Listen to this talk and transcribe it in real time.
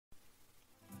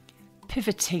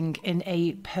Pivoting in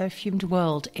a Perfumed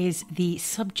World is the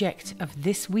subject of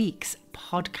this week's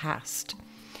podcast.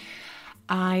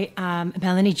 I am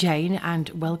Melanie Jane and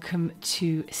welcome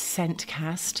to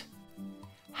Scentcast.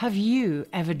 Have you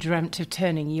ever dreamt of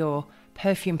turning your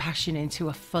perfume passion into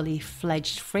a fully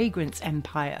fledged fragrance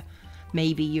empire?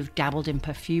 Maybe you've dabbled in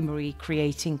perfumery,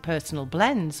 creating personal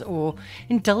blends, or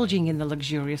indulging in the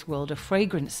luxurious world of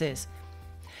fragrances.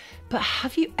 But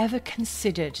have you ever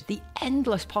considered the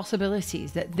endless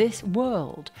possibilities that this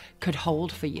world could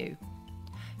hold for you?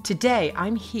 Today,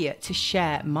 I'm here to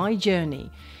share my journey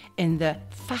in the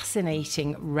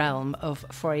fascinating realm of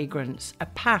fragrance, a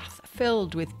path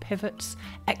filled with pivots,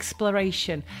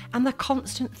 exploration, and the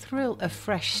constant thrill of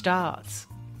fresh starts.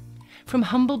 From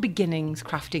humble beginnings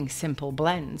crafting simple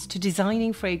blends to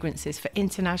designing fragrances for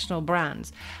international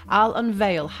brands, I'll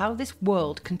unveil how this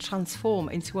world can transform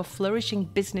into a flourishing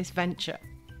business venture.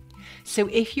 So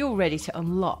if you're ready to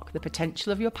unlock the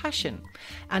potential of your passion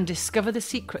and discover the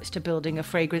secrets to building a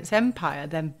fragrance empire,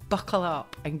 then buckle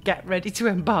up and get ready to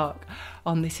embark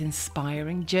on this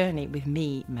inspiring journey with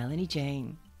me, Melanie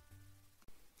Jane.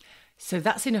 So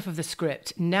that's enough of the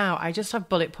script. Now I just have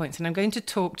bullet points and I'm going to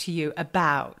talk to you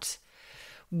about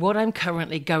what I'm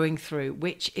currently going through,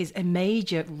 which is a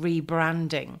major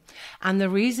rebranding. And the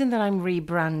reason that I'm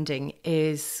rebranding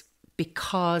is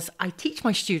because I teach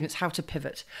my students how to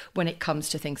pivot when it comes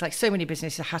to things like so many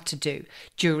businesses had to do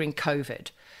during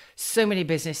COVID. So many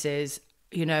businesses,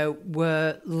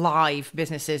 were live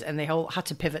businesses and they all had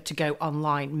to pivot to go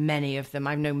online. Many of them.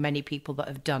 I know many people that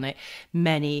have done it,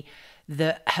 many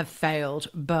that have failed,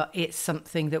 but it's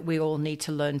something that we all need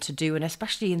to learn to do. And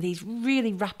especially in these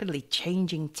really rapidly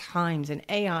changing times, and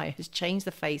AI has changed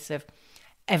the face of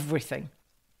everything.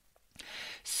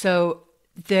 So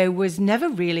there was never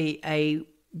really a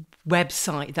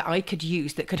website that I could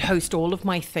use that could host all of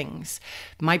my things,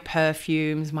 my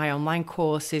perfumes, my online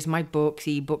courses, my books,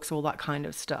 ebooks, all that kind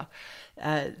of stuff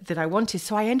that I wanted.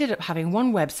 So I ended up having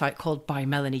one website called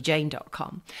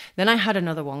bymelaniejane.com. Then I had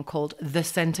another one called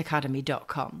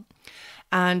thescentacademy.com.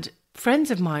 And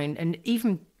friends of mine, and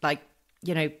even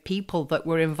people that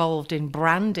were involved in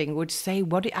branding would say,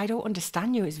 I don't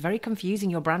understand you. It's very confusing,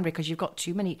 your brand, because you've got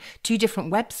two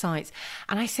different websites.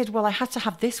 And I said, well, I had to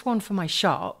have this one for my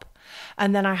shop.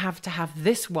 And then I have to have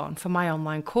this one for my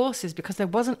online courses, because there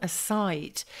wasn't a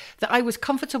site that I was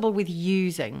comfortable with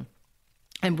using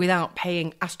and without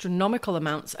paying astronomical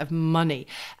amounts of money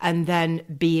and then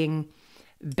being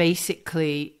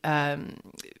basically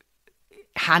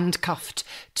handcuffed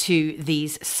to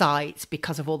these sites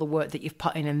because of all the work that you've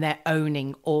put in, and they're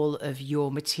owning all of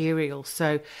your material.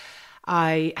 So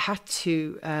I had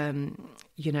to,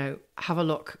 have a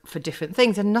look for different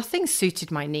things, and nothing suited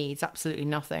my needs, absolutely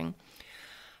nothing.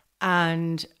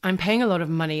 And I'm paying a lot of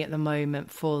money at the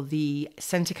moment for the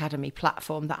Scent Academy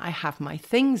platform that I have my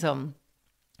things on.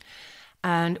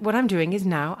 And what I'm doing is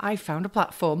now I found a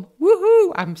platform,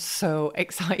 woohoo, I'm so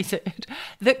excited,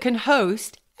 that can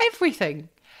host everything.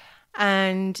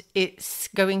 And it's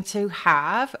going to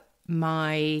have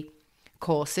my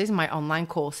courses, my online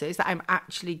courses, that I'm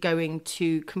actually going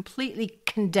to completely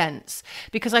condense,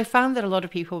 because I found that a lot of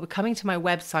people were coming to my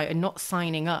website and not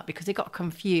signing up because they got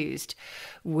confused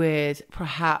with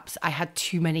perhaps I had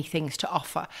too many things to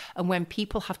offer. And when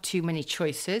people have too many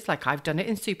choices, like I've done it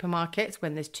in supermarkets,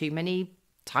 when there's too many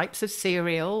types of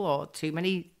cereal or too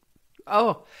many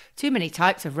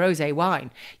types of rosé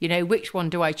wine, which one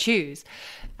do I choose?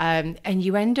 And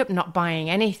you end up not buying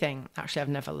anything. Actually, I've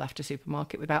never left a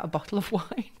supermarket without a bottle of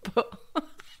wine,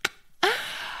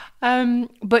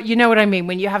 but you know what I mean?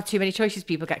 When you have too many choices,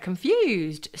 people get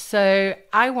confused. So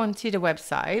I wanted a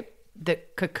website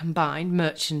that could combine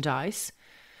merchandise,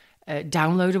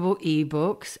 downloadable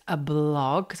ebooks, a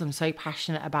blog, because I'm so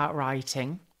passionate about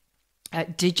writing,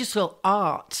 digital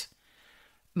art,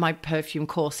 my perfume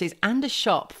courses, and a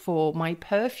shop for my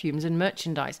perfumes and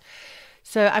merchandise.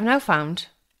 So I've now found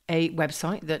a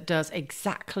website that does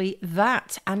exactly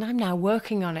that, and I'm now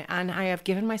working on it, and I have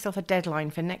given myself a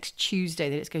deadline for next Tuesday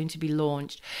that it's going to be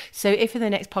launched. So if in the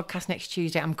next podcast next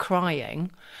Tuesday I'm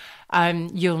crying,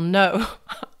 you'll know,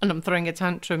 and I'm throwing a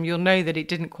tantrum, you'll know that it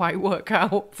didn't quite work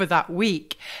out for that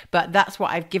week. But that's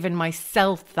what I've given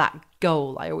myself, that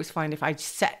goal. I always find if I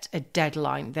set a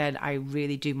deadline, then I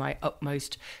really do my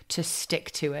utmost to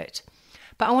stick to it.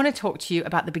 But I want to talk to you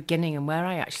about the beginning and where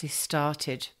I actually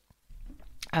started.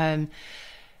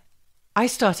 I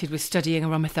started with studying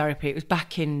aromatherapy. It was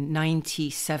back in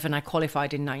 97. I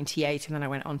qualified in 98, and then I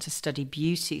went on to study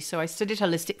beauty. So I studied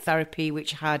holistic therapy,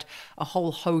 which had a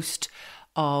whole host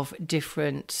of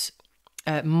different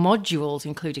modules,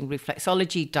 including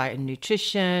reflexology, diet and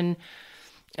nutrition,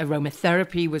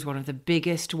 Aromatherapy was one of the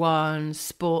biggest ones,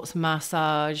 sports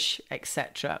massage,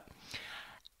 etc.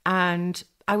 And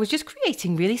I was just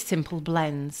creating really simple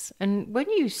blends. And when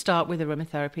you start with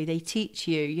aromatherapy, they teach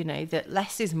you, that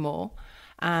less is more,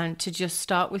 and to just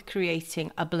start with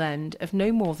creating a blend of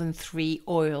no more than 3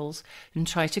 oils and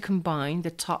try to combine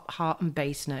the top, heart and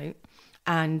base note.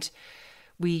 And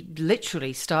we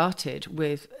literally started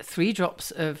with 3 drops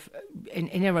of, in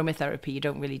aromatherapy, you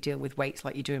don't really deal with weights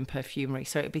like you do in perfumery.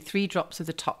 So it'd be 3 drops of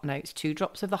the top notes, 2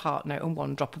 drops of the heart note, and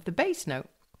 1 drop of the base note.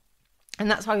 And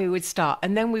that's how we would start.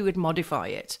 And then we would modify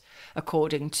it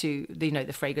according to the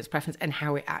fragrance preference and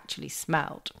how it actually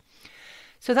smelled.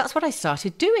 So that's what I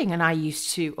started doing. And I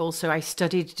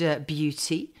studied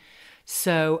beauty.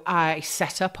 So I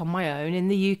set up on my own in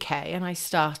the UK and I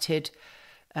started,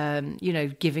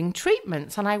 giving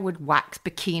treatments. And I would wax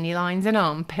bikini lines and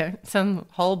armpits and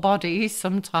whole bodies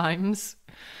sometimes.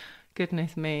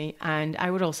 Goodness me. And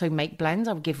I would also make blends.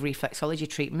 I would give reflexology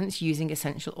treatments using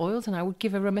essential oils, and I would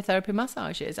give aromatherapy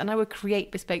massages, and I would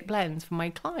create bespoke blends for my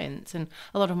clients. And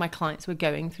a lot of my clients were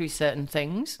going through certain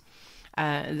things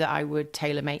that I would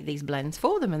tailor make these blends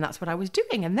for them. And that's what I was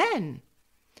doing. And then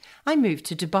I moved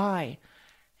to Dubai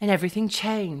and everything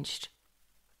changed.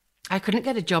 I couldn't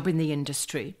get a job in the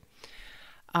industry.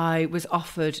 I was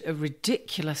offered a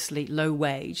ridiculously low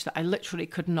wage that I literally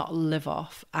could not live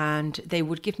off. And they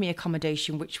would give me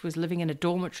accommodation, which was living in a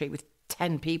dormitory with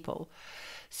 10 people.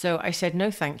 So I said,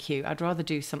 no, thank you. I'd rather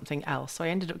do something else. So I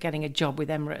ended up getting a job with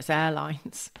Emirates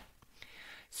Airlines.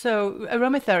 So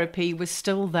aromatherapy was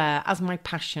still there as my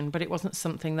passion, but it wasn't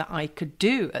something that I could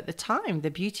do at the time. The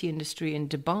beauty industry in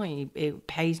Dubai, it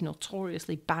pays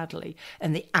notoriously badly,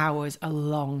 and the hours are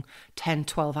long, 10,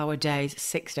 12-hour days,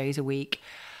 6 days a week.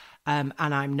 And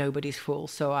I'm nobody's fool,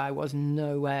 so I was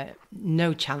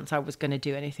no chance I was going to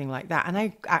do anything like that. And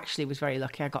I actually was very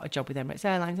lucky. I got a job with Emirates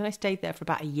Airlines, and I stayed there for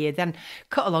about a year. Then,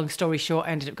 cut a long story short,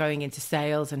 I ended up going into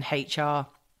sales and HR.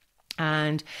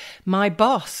 And my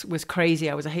boss was crazy.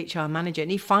 I was a HR manager and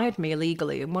he fired me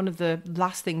illegally. And one of the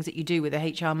last things that you do with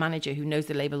a HR manager who knows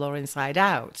the labour law inside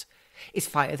out is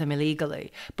fire them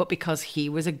illegally. But because he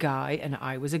was a guy and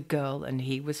I was a girl, and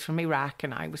he was from Iraq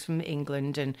and I was from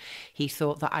England, and he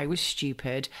thought that I was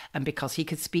stupid, and because he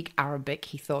could speak Arabic,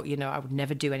 he thought, I would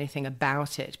never do anything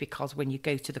about it, because when you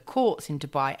go to the courts in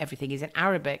Dubai, everything is in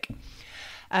Arabic.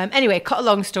 Anyway, cut a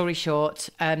long story short,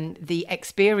 the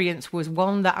experience was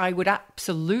one that I would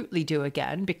absolutely do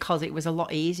again, because it was a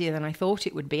lot easier than I thought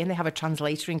it would be. And they have a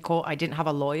translator in court. I didn't have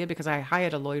a lawyer because I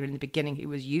hired a lawyer in the beginning who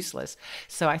was useless.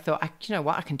 So I thought, you know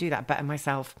what, I can do that better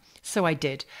myself. So I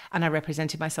did. And I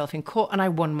represented myself in court and I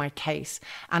won my case.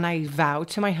 And I vowed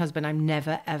to my husband, I'm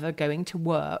never, ever going to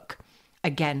work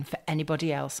again for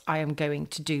anybody else. I am going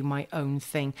to do my own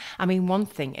thing. I mean, one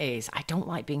thing is, I don't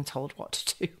like being told what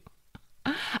to do.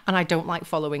 And I don't like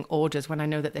following orders when I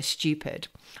know that they're stupid.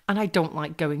 And I don't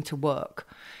like going to work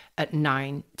at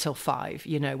 9 till 5,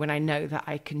 when I know that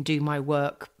I can do my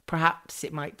work. Perhaps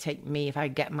it might take me, if I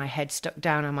get my head stuck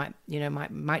down, I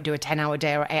might do a 10-hour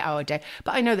day or 8-hour day.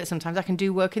 But I know that sometimes I can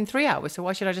do work in 3 hours. So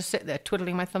why should I just sit there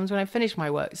twiddling my thumbs when I finish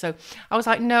my work? So I was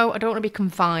like, no, I don't want to be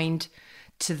confined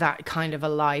to that kind of a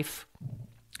life.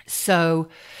 So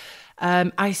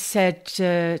I said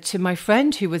to my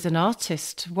friend who was an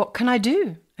artist, what can I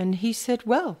do? And he said,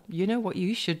 well, what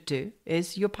you should do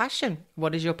is your passion.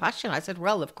 What is your passion? I said,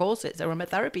 well, of course, it's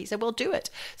aromatherapy. He said, well, do it.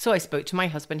 So I spoke to my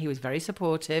husband. He was very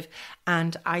supportive.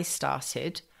 And I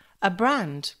started a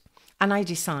brand. And I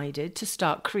decided to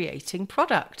start creating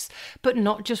products, but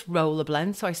not just roller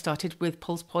blends. So I started with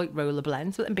Pulse Point roller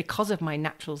blends. And because of my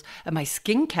naturals and my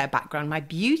skincare background, my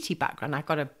beauty background, I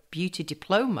got a beauty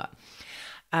diploma.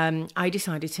 I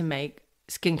decided to make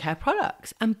skincare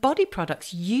products and body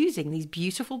products using these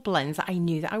beautiful blends that I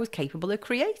knew that I was capable of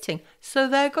creating. So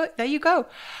there you go.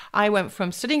 I went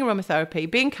from studying aromatherapy,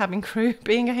 being cabin crew,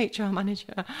 being a HR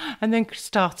manager, and then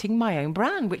starting my own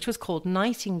brand, which was called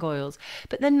Nightingales.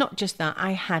 But then not just that,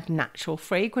 I had natural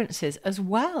fragrances as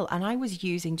well. And I was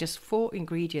using just 4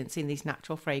 ingredients in these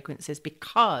natural fragrances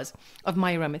because of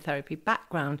my aromatherapy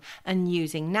background and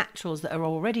using naturals that are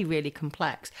already really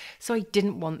complex. So I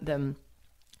didn't want them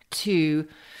to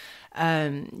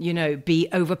be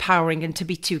overpowering and to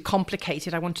be too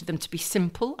complicated. I wanted them to be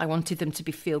simple. I wanted them to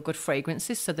be feel-good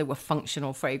fragrances, so they were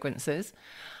functional fragrances,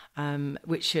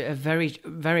 which are a very,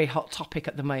 very hot topic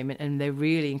at the moment, and they're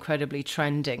really incredibly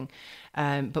trending.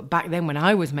 But back then when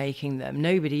I was making them,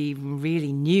 nobody even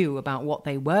really knew about what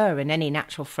they were, and any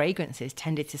natural fragrances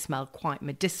tended to smell quite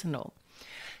medicinal.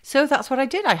 So that's what I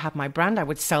did. I had my brand. I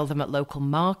would sell them at local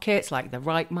markets like the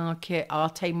Right Market,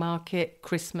 Arte Market,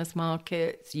 Christmas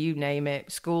markets, you name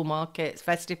it, school markets,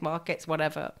 festive markets,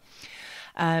 whatever.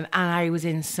 And I was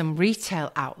in some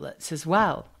retail outlets as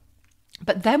well.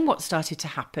 But then what started to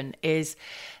happen is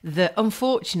that,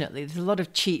 unfortunately, there's a lot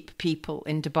of cheap people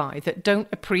in Dubai that don't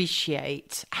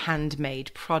appreciate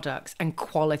handmade products and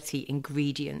quality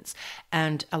ingredients.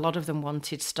 And a lot of them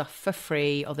wanted stuff for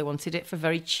free, or they wanted it for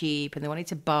very cheap, and they wanted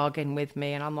to bargain with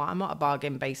me. And I'm like, I'm not a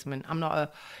bargain basement. I'm not a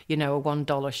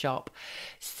 $1 shop.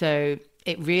 So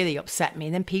it really upset me.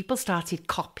 And then people started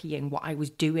copying what I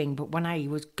was doing. But when I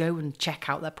would go and check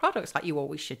out their products, like you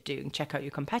always should do, and check out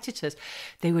your competitors,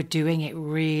 they were doing it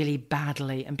really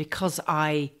badly. And because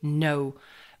I know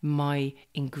my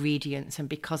ingredients, and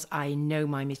because I know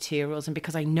my materials, and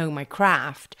because I know my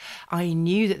craft, I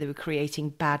knew that they were creating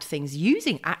bad things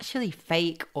using actually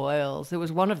fake oils. There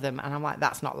was one of them, and I'm like,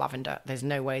 that's not lavender. There's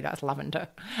no way that's lavender.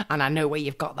 And I know where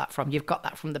you've got that from. You've got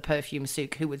that from the perfume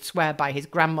souk, who would swear by his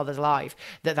grandmother's life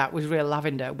that that was real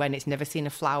lavender when it's never seen a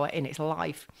flower in its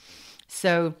life.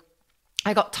 So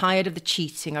I got tired of the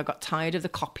cheating. I got tired of the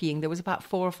copying. There was about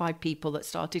 4 or 5 people that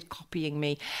started copying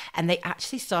me, and they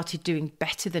actually started doing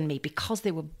better than me because they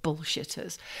were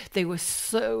bullshitters. They were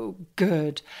so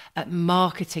good at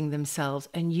marketing themselves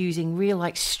and using real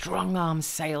like strong arm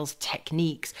sales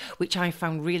techniques, which I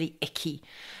found really icky.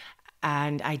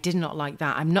 And I did not like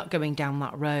that. I'm not going down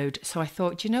that road. So I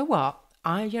thought, you know what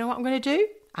I'm going to do?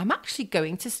 I'm actually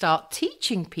going to start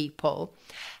teaching people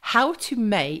how to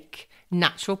make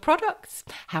natural products,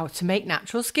 how to make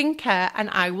natural skincare, and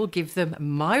I will give them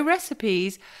my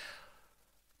recipes.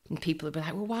 And people will be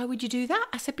like, well, why would you do that?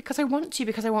 I said, because I want to,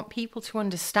 because I want people to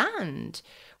understand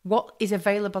what is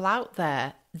available out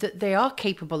there, that they are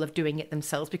capable of doing it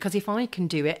themselves. Because if I can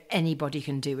do it, anybody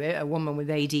can do it. A woman with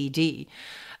ADD,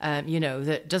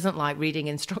 that doesn't like reading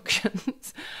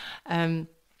instructions.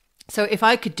 So if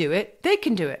I could do it, they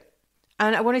can do it.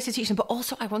 And I wanted to teach them, but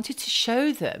also I wanted to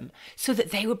show them so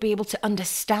that they would be able to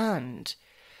understand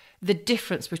the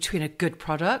difference between a good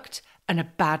product and a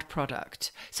bad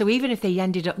product. So even if they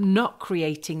ended up not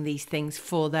creating these things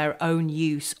for their own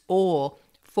use or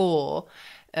for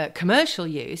commercial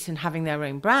use and having their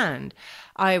own brand,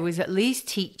 I was at least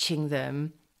teaching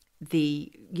them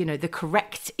the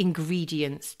correct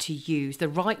ingredients to use, the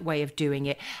right way of doing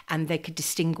it, and they could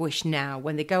distinguish now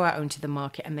when they go out onto the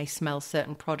market and they smell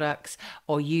certain products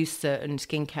or use certain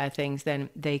skincare things,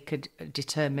 then they could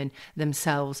determine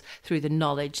themselves through the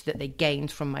knowledge that they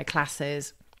gained from my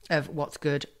classes of what's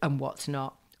good and what's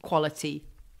not, quality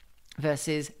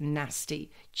versus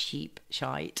nasty, cheap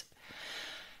shite.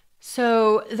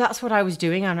 So that's what I was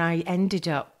doing, and I ended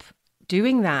up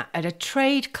doing that at a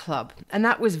trade club, and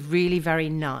that was really very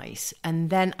nice. And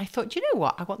then I thought, you know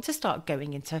what, I want to start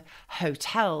going into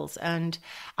hotels, and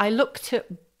I looked at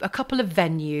a couple of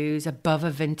venues above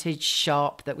a vintage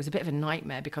shop that was a bit of a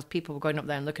nightmare because people were going up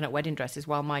there and looking at wedding dresses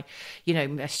while my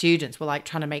students were like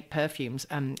trying to make perfumes,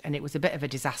 and it was a bit of a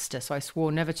disaster. So I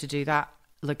swore never to do that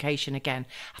location again.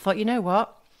 I thought, you know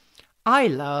what, I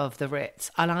love the Ritz,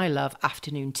 and I love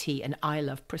afternoon tea, and I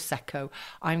love Prosecco.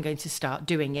 I'm going to start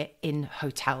doing it in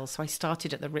hotels. So I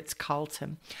started at the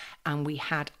Ritz-Carlton, and we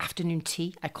had afternoon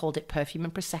tea. I called it Perfume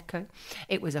and Prosecco.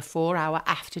 It was a 4-hour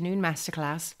afternoon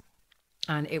masterclass,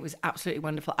 and it was absolutely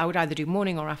wonderful. I would either do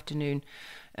morning or afternoon,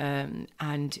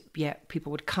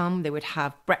 people would come. They would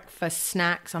have breakfast,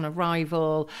 snacks on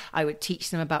arrival. I would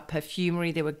teach them about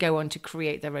perfumery. They would go on to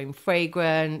create their own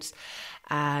fragrance,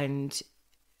 and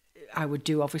I would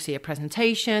do obviously a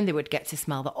presentation. They would get to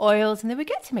smell the oils, and they would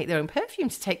get to make their own perfume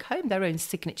to take home, their own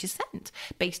signature scent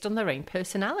based on their own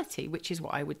personality, which is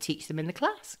what I would teach them in the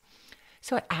class.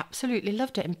 So I absolutely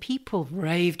loved it, and people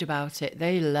raved about it.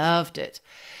 They loved it.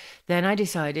 Then I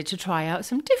decided to try out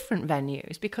some different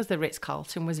venues because the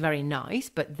Ritz-Carlton was very nice,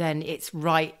 but then it's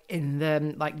right in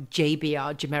the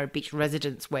JBR, Jumeirah Beach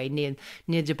Residence way near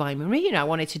Dubai Marina. I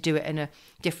wanted to do it in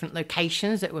different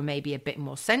locations that were maybe a bit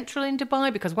more central in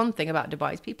Dubai, because one thing about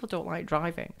Dubai is people don't like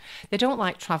driving. They don't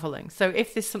like traveling. So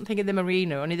if there's something in the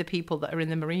marina, only the people that are in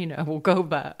the marina will go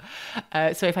there.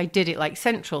 So if I did it like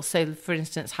central, so for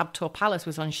instance, Habtoor Palace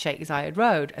was on Sheikh Zayed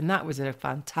Road, and that was a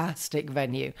fantastic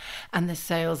venue. And the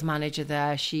sales manager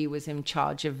there, she was in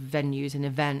charge of venues and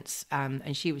events,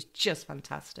 and she was just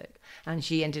fantastic. And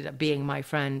she ended up being my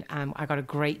friend. I got a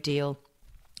great deal.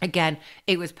 Again,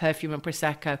 it was Perfume and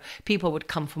Prosecco. People would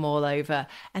come from all over.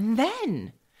 And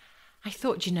then I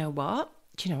thought, do you know what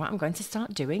I'm going to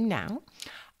start doing now?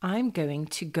 I'm going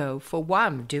to go for one.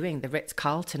 I'm doing the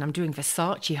Ritz-Carlton. I'm doing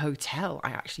Versace Hotel.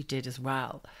 I actually did as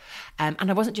well. And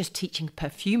I wasn't just teaching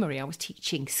perfumery. I was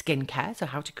teaching skincare, so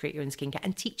how to create your own skincare,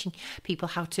 and teaching people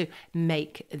how to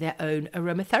make their own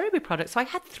aromatherapy products. So I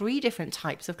had 3 different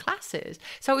types of classes.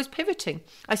 So I was pivoting.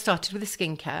 I started with the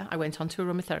skincare. I went on to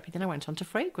aromatherapy. Then I went on to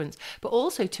fragrance. But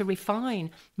also to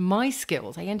refine my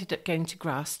skills, I ended up going to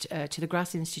the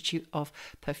Grass Institute of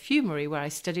Perfumery, where I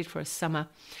studied for a summer,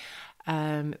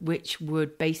 which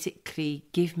would basically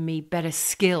give me better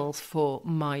skills for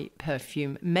my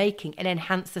perfume making and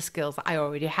enhance the skills that I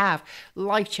already have.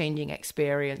 Life-changing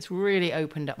experience, really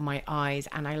opened up my eyes,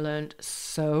 and I learned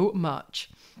so much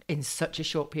in such a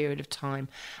short period of time.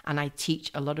 And I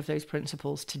teach a lot of those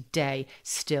principles today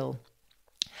still.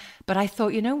 But I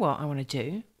thought, you know what I want to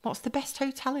do? What's the best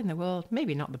hotel in the world?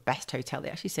 Maybe not the best hotel. They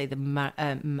actually say the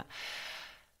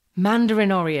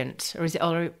Mandarin Orient, or is it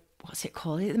what's it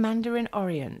called? The Mandarin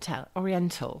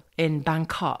Oriental in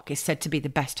Bangkok is said to be the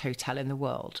best hotel in the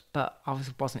world, but I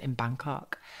wasn't in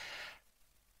Bangkok.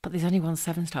 But there's only one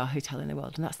 7-star hotel in the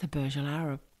world, and that's the Burj Al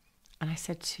Arab. And I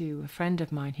said to a friend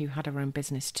of mine who had her own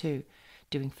business too,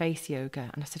 doing face yoga,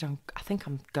 and I said, I think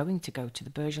I'm going to go to the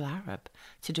Burj Al Arab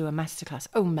to do a masterclass.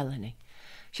 Oh, Melanie.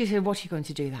 She said, what are you going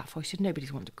to do that for? I said,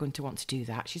 nobody's going to want to do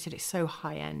that. She said, it's so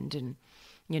high end and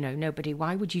nobody,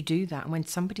 why would you do that? And when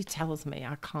somebody tells me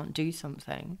I can't do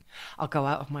something, I'll go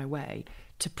out of my way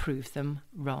to prove them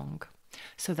wrong.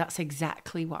 So that's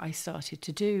exactly what I started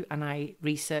to do. And I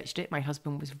researched it. My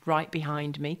husband was right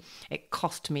behind me. It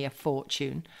cost me a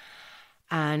fortune.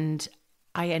 And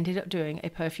I ended up doing a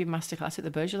perfume masterclass at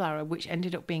the Burj Al Arab, which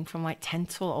ended up being from like 10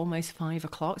 till almost 5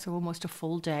 o'clock. So almost a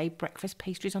full day, breakfast,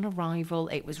 pastries on arrival.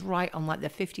 It was right on like the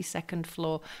 52nd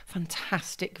floor,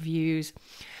 fantastic views.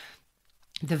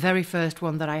 The very first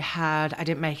one that I had, I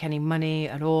didn't make any money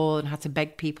at all and had to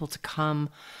beg people to come,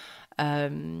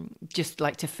 just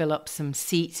like to fill up some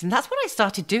seats. And that's what I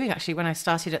started doing actually when I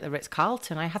started at the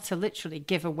Ritz-Carlton. I had to literally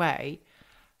give away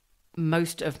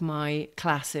most of my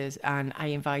classes, and I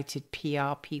invited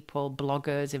PR people,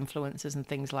 bloggers, influencers and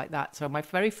things like that. So my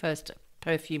very first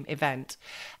perfume event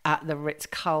at the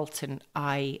Ritz-Carlton,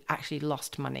 I actually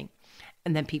lost money.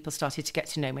 And then people started to get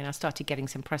to know me, and I started getting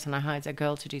some press, and I hired a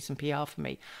girl to do some PR for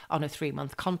me on a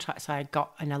 3-month contract. So I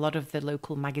got in a lot of the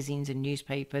local magazines and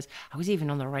newspapers. I was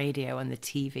even on the radio and the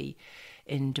TV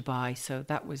in Dubai. So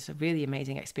that was a really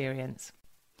amazing experience.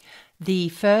 The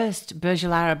first Burj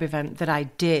Al Arab event that I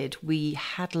did, we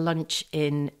had lunch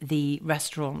in the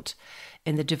restaurant,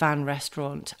 in the Divan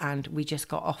restaurant, and we just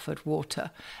got offered water.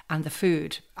 And the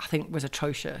food, I think, was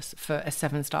atrocious for a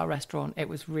 7-star restaurant. It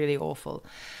was really awful.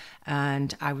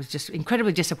 And I was just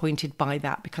incredibly disappointed by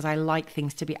that, because I like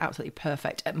things to be absolutely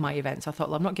perfect at my events. I thought,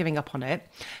 well, I'm not giving up on it.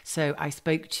 So I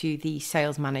spoke to the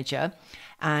sales manager,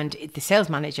 and the sales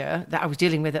manager that I was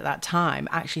dealing with at that time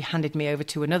actually handed me over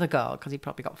to another girl, because he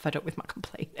probably got fed up with my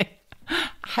complaining.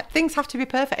 Things have to be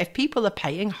perfect. If people are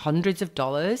paying hundreds of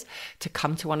dollars to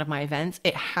come to one of my events,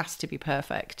 it has to be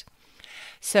perfect.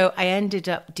 So I ended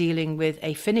up dealing with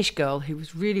a Finnish girl who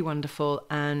was really wonderful,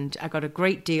 and I got a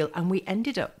great deal, and we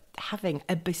ended up having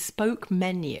a bespoke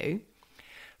menu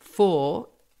for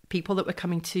people that were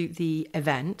coming to the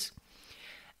event.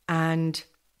 And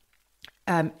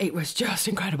it was just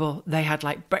incredible. They had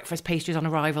like breakfast pastries on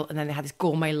arrival, and then they had this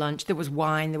gourmet lunch. There was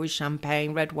wine, there was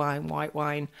champagne, red wine, white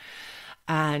wine,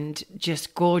 and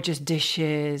just gorgeous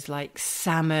dishes like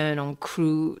salmon on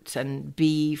croûte and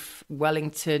beef,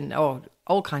 Wellington,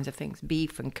 all kinds of things,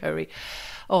 beef and curry,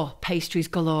 pastries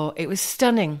galore. It was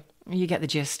stunning. You get the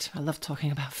gist. I love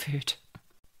talking about food.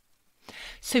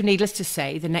 So needless to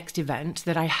say, the next event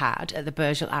that I had at the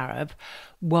Burj Al Arab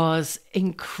was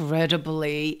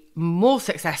incredibly more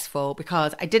successful,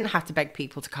 because I didn't have to beg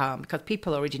people to come, because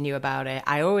people already knew about it.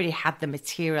 I already had the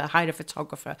material. I hired a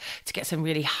photographer to get some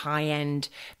really high-end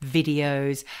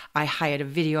videos. I hired a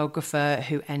videographer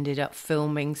who ended up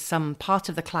filming some part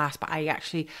of the class, but I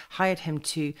actually hired him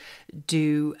to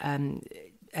do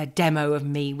a demo of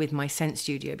me with my scent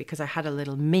studio, because I had a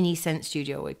little mini scent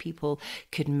studio where people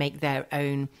could make their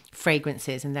own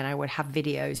fragrances, and then I would have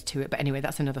videos to it. But anyway,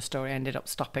 that's another story. I ended up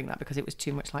stopping that because it was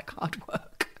too much like hard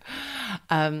work.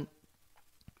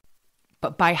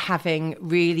 But by having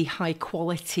really high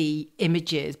quality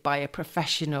images by a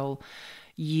professional,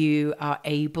 you are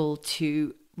able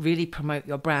to really promote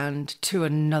your brand to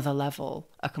another level,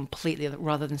 completely,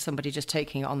 rather than somebody just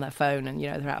taking it on their phone and,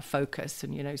 they're out of focus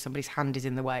and, somebody's hand is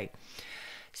in the way.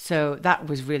 So that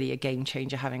was really a game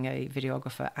changer, having a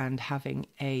videographer and having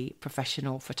a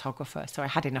professional photographer. So I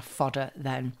had enough fodder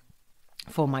then.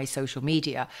 for my social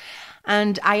media.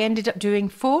 And I ended up doing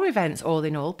 4 events all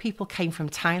in all. People came from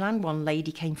Thailand. One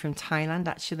lady came from Thailand,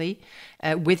 actually,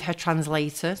 with her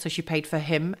translator. So she paid for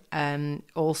him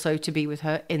also to be with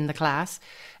her in the class.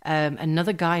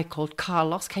 Another guy called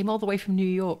Carlos came all the way from New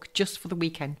York just for the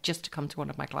weekend, just to come to one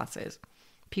of my classes.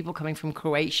 People coming from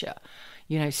Croatia,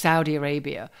 Saudi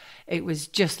Arabia. It was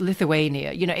just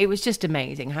Lithuania. It was just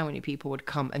amazing how many people would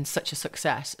come and such a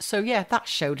success. So yeah, that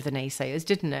showed the naysayers,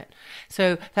 didn't it?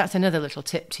 So that's another little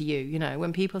tip to you.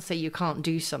 When people say you can't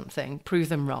do something, prove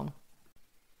them wrong.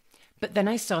 But then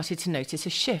I started to notice a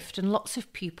shift, and lots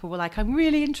of people were like, I'm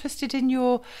really interested in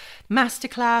your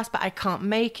masterclass, but I can't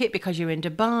make it because you're in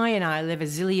Dubai and I live a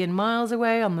zillion miles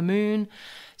away on the moon.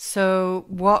 So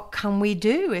what can we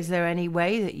do? Is there any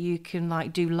way that you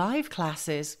can do live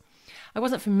classes? I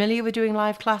wasn't familiar with doing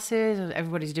live classes.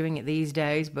 Everybody's doing it these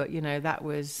days, but that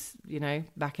was,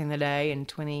 back in the day in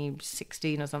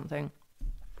 2016 or something.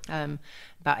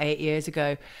 About 8 years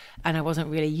ago, and I wasn't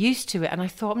really used to it, and I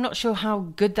thought, I'm not sure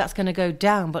how good that's going to go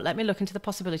down, but let me look into the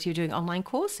possibility of doing online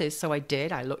courses. So I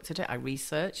did. I looked at it, I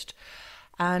researched,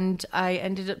 and I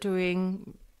ended up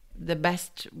doing the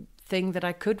best thing that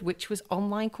I could, which was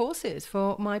online courses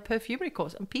for my perfumery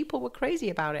course, and people were crazy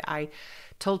about it. I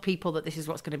told people that this is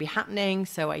what's going to be happening,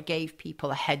 so I gave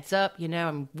people a heads up,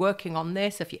 I'm working on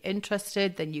this. If you're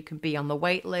interested, then you can be on the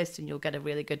wait list and you'll get a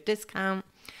really good discount.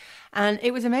 And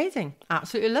it was amazing.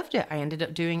 Absolutely loved it. I ended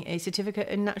up doing a certificate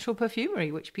in natural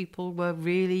perfumery, which people were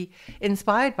really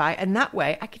inspired by. And that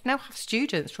way I could now have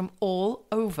students from all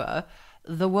over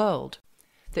the world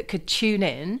that could tune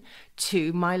in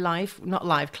to my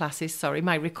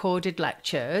my recorded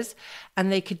lectures. And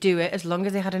they could do it as long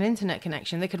as they had an internet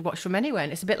connection. They could watch from anywhere.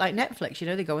 And it's a bit like Netflix,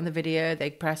 they go on the video, they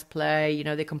press play,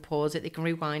 they can pause it, they can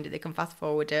rewind it, they can fast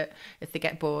forward it if they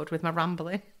get bored with my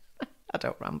rambling. I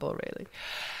don't ramble really.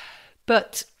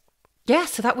 But yeah,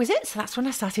 so that was it. So that's when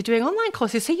I started doing online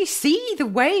courses. So you see the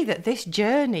way that this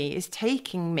journey is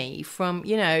taking me from,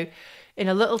 in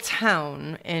a little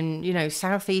town in,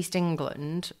 southeast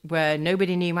England where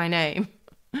nobody knew my name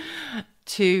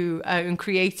to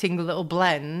creating little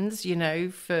blends,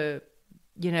 for,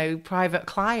 private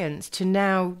clients, to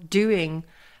now doing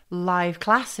live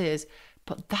classes.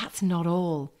 But that's not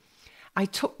all. I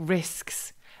took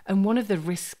risks. And one of the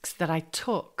risks that I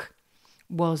took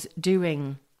was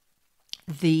doing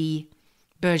the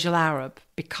Burj Al Arab,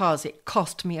 because it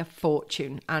cost me a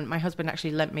fortune, and my husband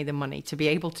actually lent me the money to be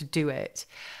able to do it,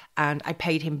 and I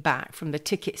paid him back from the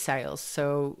ticket sales.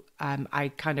 So I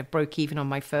kind of broke even on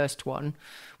my first one,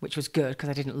 which was good because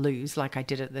I didn't lose like I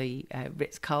did at the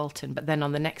Ritz-Carlton. But then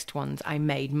on the next ones I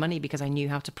made money because I knew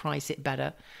how to price it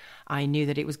better. I knew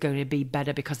that it was going to be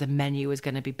better because the menu was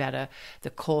going to be better. The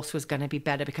course was going to be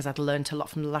better because I'd learned a lot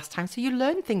from the last time. So you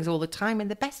learn things all the time. And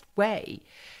the best way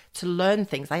to learn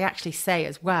things, I actually say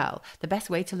as well, the best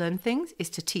way to learn things is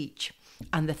to teach.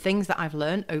 And the things that I've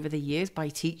learned over the years by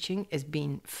teaching has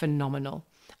been phenomenal.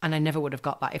 And I never would have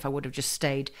got that if I would have just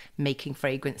stayed making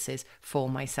fragrances for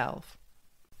myself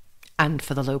and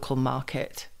for the local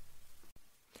market.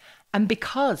 And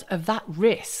because of that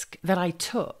risk that I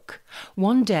took,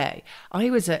 one day I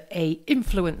was at a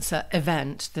influencer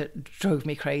event that drove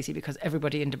me crazy because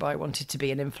everybody in Dubai wanted to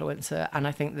be an influencer. And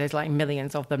I think there's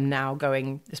millions of them now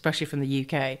going, especially from the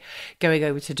UK, going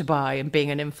over to Dubai and being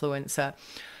an influencer.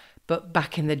 But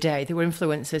back in the day, there were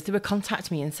influencers, they would contact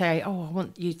me and say, oh, I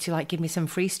want you to give me some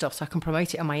free stuff so I can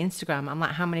promote it on my Instagram. I'm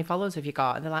like, how many followers have you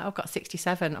got? And they're like, I've got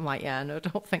 67. I'm like, yeah, no, I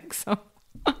don't think so.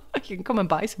 You can come and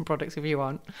buy some products if you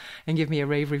want and give me a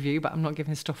rave review, but I'm not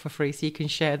giving stuff for free, so you can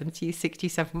share them to your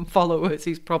 67 followers,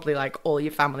 who's probably all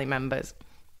your family members.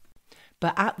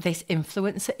 But at this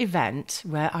influencer event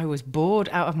where I was bored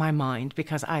out of my mind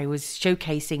because I was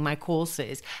showcasing my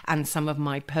courses and some of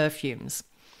my perfumes,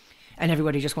 and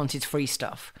everybody just wanted free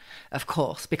stuff, of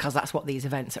course, because that's what these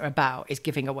events are about, is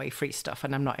giving away free stuff,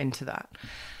 and I'm not into that.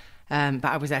 But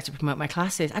I was there to promote my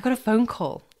classes. I got a phone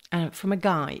call from a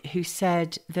guy who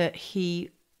said that he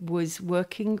was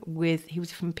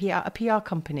from a PR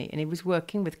company, and he was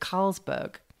working with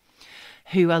Carlsberg,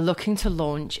 who are looking to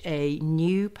launch a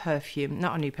new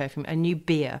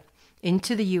beer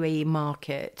into the UAE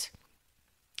market.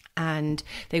 And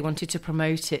they wanted to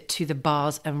promote it to the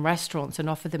bars and restaurants and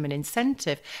offer them an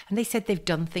incentive. And they said they've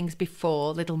done things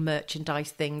before, little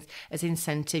merchandise things as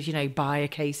incentives, buy a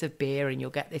case of beer and you'll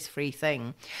get this free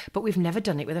thing. But we've never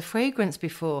done it with a fragrance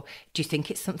before. Do you think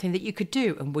it's something that you could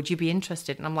do? And would you be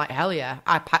interested? And I'm like, hell yeah.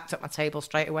 I packed up my table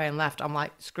straight away and left. I'm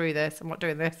like, screw this. I'm not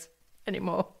doing this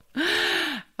anymore.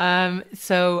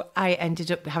 So I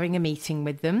ended up having a meeting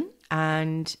with them,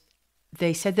 and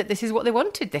they said that this is what they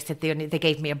wanted. They said they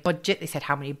gave me a budget. They said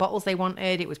how many bottles they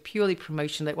wanted. It was purely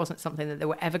promotional. It wasn't something that they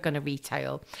were ever going to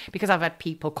retail, because I've had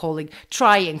people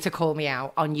trying to call me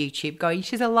out on YouTube going,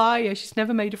 she's a liar. She's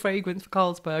never made a fragrance for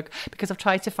Carlsberg, because I've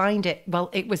tried to find it. Well,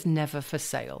 it was never for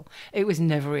sale. It was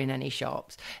never in any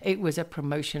shops. It was a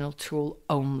promotional tool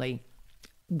only,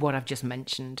 what I've just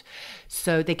mentioned.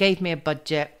 So they gave me a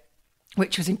budget,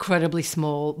 which was incredibly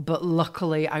small, but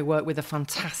luckily I work with a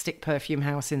fantastic perfume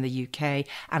house in the UK,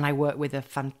 and I work with a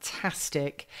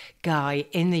fantastic guy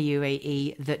in the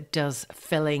UAE that does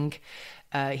filling.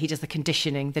 He does the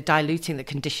conditioning, the diluting, the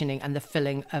conditioning, and the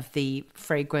filling of the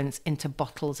fragrance into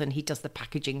bottles, and he does the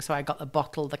packaging. So I got the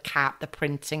bottle, the cap, the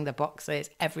printing, the boxes,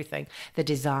 everything, the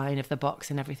design of the box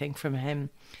and everything from him.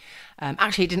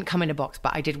 Actually, it didn't come in a box,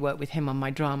 but I did work with him on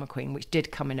my Drama Queen, which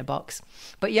did come in a box.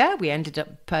 But yeah, we ended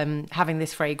up having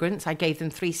this fragrance. I gave them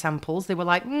 3 samples. They were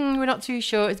like, we're not too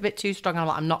sure. It's a bit too strong. I'm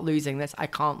like, I'm not losing this. I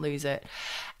can't lose it.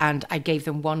 And I gave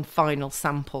them one final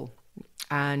sample.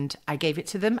 And I gave it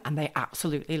to them, and they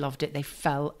absolutely loved it. They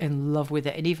fell in love with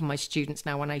it. And even my students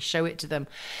now, when I show it to them,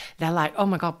 they're like, oh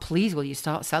my God, please will you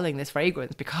start selling this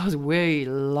fragrance, because we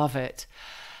love it.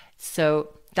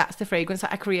 So that's the fragrance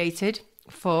that I created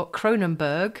for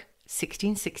Kronenbourg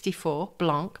 1664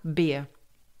 Blanc beer.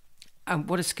 And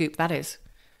what a scoop that is.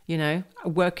 You know,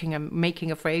 working and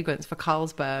making a fragrance for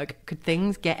Carlsberg. Could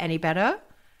things get any better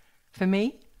for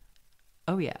me?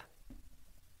 Oh yeah.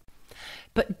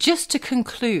 But just to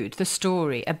conclude the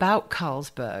story about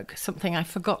Carlsberg, something I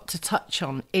forgot to touch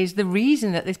on is the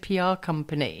reason that this PR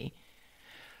company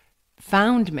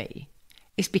found me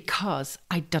is because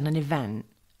I'd done an event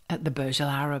at the Burj Al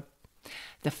Arab.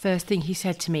 The first thing he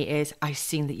said to me is, I've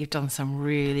seen that you've done some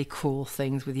really cool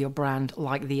things with your brand,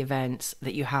 like the events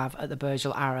that you have at the Burj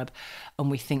Al Arab,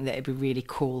 and we think that it'd be really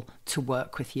cool to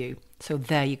work with you. So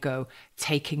there you go.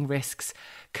 Taking risks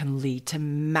can lead to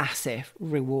massive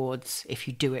rewards if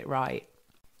you do it right.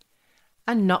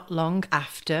 And not long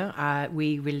after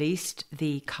we released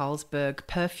the Carlsberg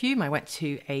perfume, I went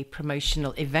to a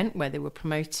promotional event where they were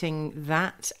promoting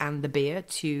that and the beer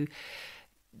to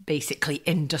basically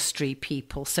industry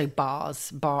people, so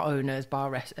bars, bar owners,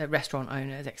 restaurant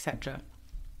owners, etc.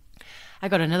 I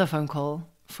got another phone call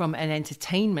from an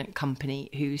entertainment company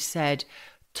who said,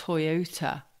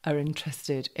 Toyota are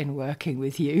interested in working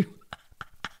with you.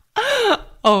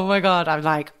 Oh my God. I'm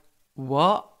like,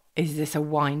 what? Is this a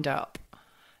wind up?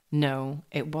 No,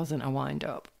 it wasn't a wind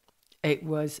up. It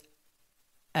was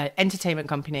an entertainment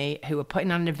company who were putting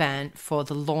on an event for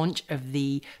the launch of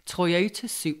the Toyota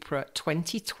Supra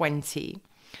 2020.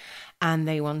 And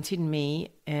they wanted me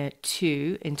in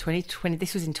 2020,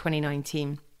 this was in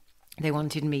 2019, they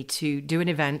wanted me to do an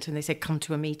event, and they said, come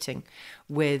to a meeting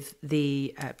with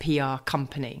the PR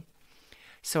company.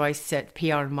 So I said,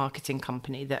 PR and marketing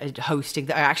company that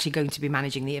are actually going to be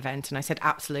managing the event. And I said,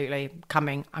 absolutely,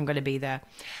 coming, I'm going to be there.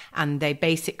 And they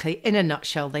basically, in a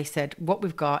nutshell, they said, what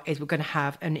we've got is we're going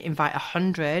to invite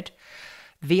 100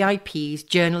 VIPs,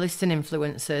 journalists and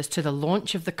influencers to the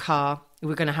launch of the car.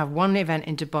 We're going to have one event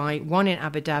in Dubai, one in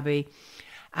Abu Dhabi.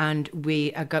 And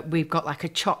we've got like a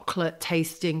chocolate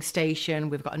tasting station.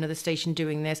 We've got another station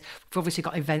doing this. We've obviously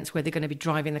got events where they're going to be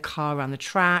driving the car around the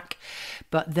track.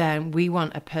 But then we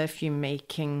want a perfume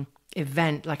making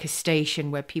event, like a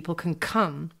station where people can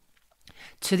come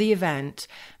to the event,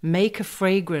 make a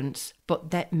fragrance,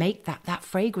 but that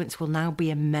fragrance will now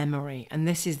be a memory. And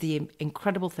this is the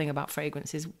incredible thing about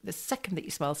fragrances. The second that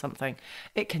you smell something,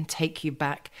 it can take you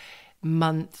back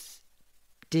months,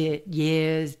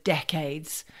 years,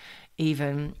 decades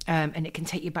even, and it can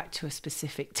take you back to a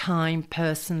specific time,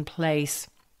 person, place.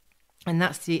 And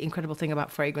that's the incredible thing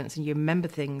about fragrance, and you remember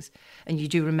things and you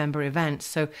do remember events.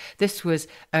 So this was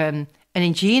an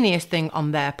ingenious thing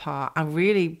on their part. I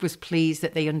really was pleased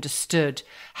that they understood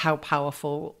how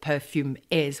powerful perfume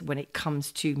is when it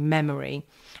comes to memory,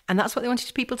 and that's what they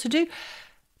wanted people to do.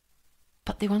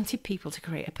 But they wanted people to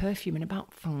create a perfume in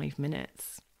about 5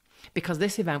 minutes, because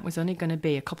this event was only going to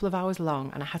be a couple of hours long,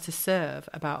 and I had to serve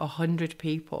about 100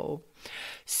 people.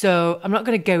 So I'm not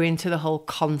going to go into the whole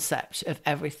concept of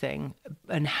everything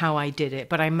and how I did it,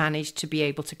 but I managed to be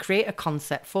able to create a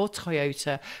concept for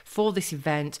Toyota for this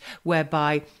event,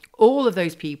 whereby all of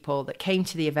those people that came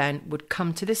to the event would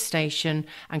come to this station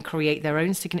and create their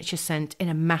own signature scent in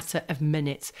a matter of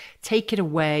minutes, take it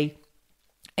away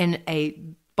in a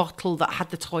bottle that had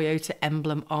the Toyota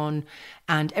emblem on,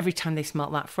 and every time they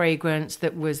smelt that fragrance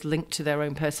that was linked to their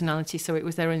own personality, so it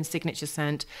was their own signature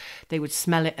scent, they would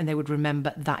smell it and they would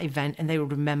remember that event and they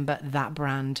would remember that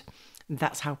brand.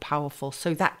 That's how powerful.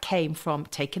 So that came from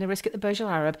taking a risk at the Burj Al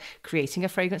Arab, creating a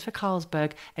fragrance for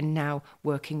Carlsberg, and now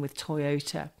working with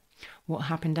Toyota. What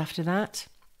happened after that?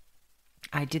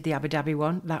 I did the Abu Dhabi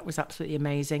one. That was absolutely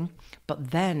amazing.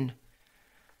 But then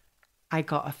I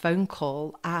got a phone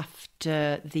call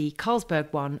after the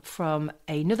Carlsberg one from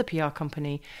another PR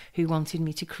company who wanted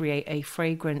me to create a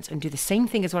fragrance and do the same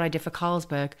thing as what I did for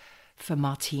Carlsberg for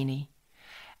Martini.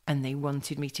 And they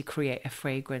wanted me to create a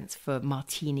fragrance for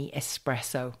Martini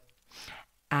Espresso.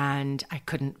 And I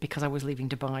couldn't because I was leaving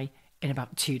Dubai in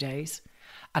about 2 days.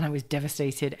 And I was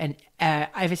devastated. And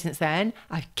ever since then,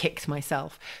 I've kicked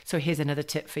myself. So here's another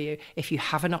tip for you. If you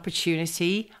have an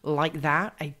opportunity like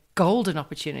that, a golden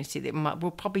opportunity that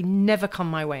will probably never come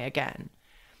my way again,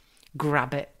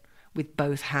 grab it with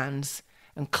both hands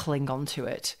and cling on to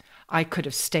it. I could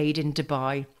have stayed in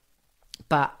Dubai,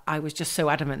 but I was just so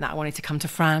adamant that I wanted to come to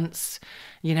France,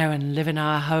 and live in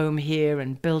our home here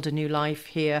and build a new life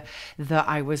here, that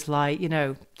I was like,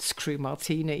 screw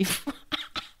Martini.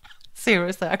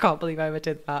 Seriously, I can't believe I ever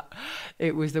did that.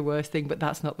 It was the worst thing, but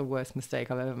that's not the worst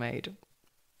mistake I've ever made.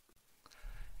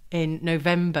 In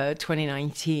November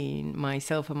 2019,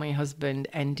 myself and my husband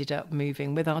ended up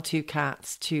moving with our 2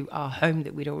 cats to our home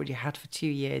that we'd already had for 2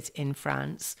 years in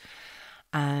France.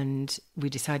 And we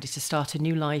decided to start a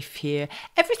new life here.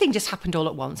 Everything just happened all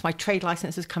at once. My trade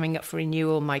license was coming up for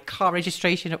renewal, my car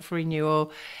registration up for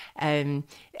renewal.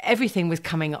 Everything was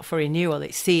coming up for renewal,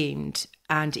 it seemed.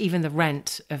 And even the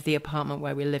rent of the apartment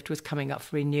where we lived was coming up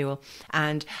for renewal.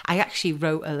 And I actually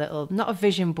wrote a little, not a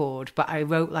vision board, but I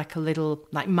wrote like a little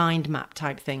mind map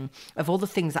type thing of all the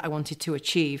things that I wanted to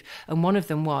achieve. And one of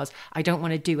them was, I don't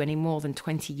want to do any more than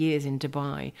 20 years in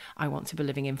Dubai. I want to be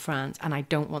living in France, and I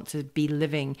don't want to be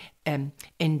living in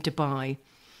Dubai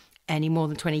any more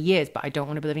than 20 years, but I don't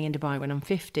want to be living in Dubai when I'm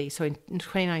 50. So in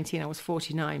 2019, I was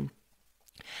 49.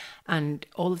 And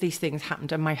all of these things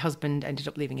happened, and my husband ended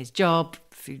up leaving his job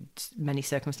through many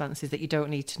circumstances that you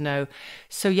don't need to know.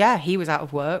 So yeah, he was out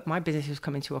of work. My business was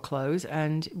coming to a close,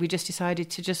 and we just decided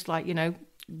to just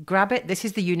grab it. This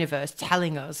is the universe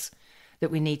telling us that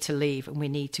we need to leave and we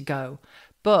need to go.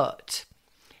 But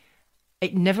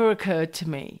it never occurred to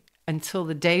me until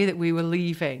the day that we were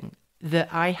leaving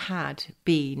that I had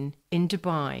been in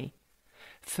Dubai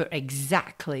for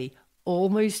exactly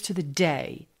almost to the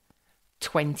day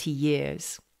 20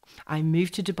 years. I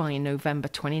moved to Dubai in November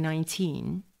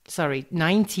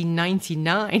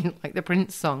 1999, like the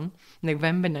Prince song,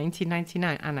 November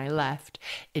 1999, and I left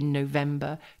in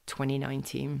November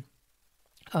 2019.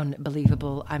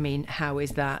 Unbelievable. I mean, how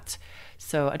is that?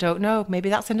 So I don't know, maybe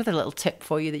that's another little tip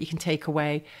for you that you can take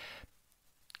away.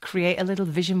 Create a little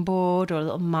vision board or a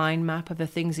little mind map of the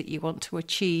things that you want to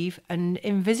achieve and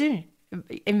imagine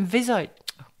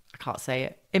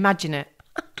it.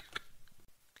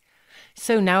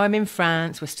 So now I'm in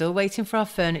France. We're still waiting for our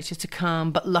furniture to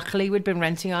come, but luckily we'd been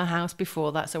renting our house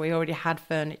before that, so we already had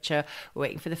furniture. We're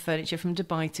waiting for the furniture from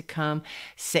Dubai to come,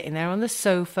 sitting there on the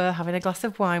sofa, having a glass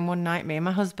of wine one night, me and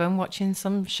my husband watching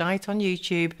some shite on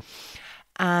YouTube,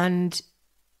 and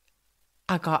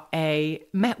I got a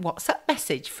WhatsApp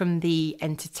message from the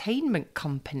entertainment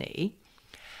company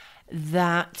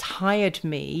that hired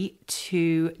me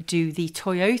to do the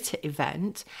Toyota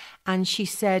event, and she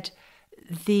said,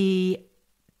 the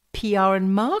PR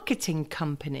and marketing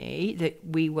company that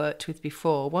we worked with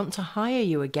before want to hire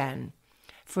you again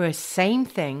for a same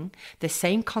thing, the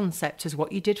same concept as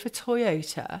what you did for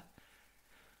Toyota,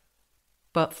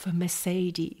 but for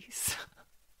Mercedes.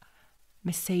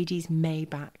 Mercedes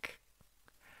Maybach,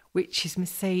 which is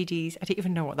Mercedes. I didn't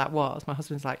even know what that was. My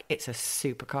husband's like, it's a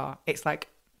supercar. It's like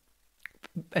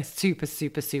a super,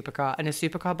 super, supercar. And a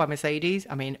supercar by Mercedes,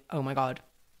 I mean, oh my God.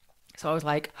 So I was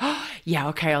like, oh, yeah,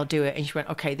 okay, I'll do it. And she went,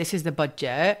 okay, this is the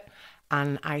budget.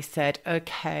 And I said,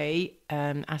 okay.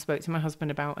 I spoke to my husband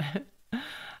about it.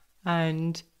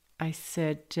 And I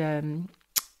said,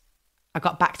 I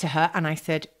got back to her and I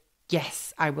said,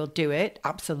 yes, I will do it.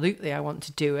 Absolutely, I want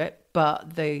to do it.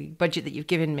 But the budget that you've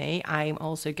given me, I'm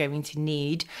also going to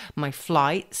need my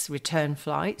flights, return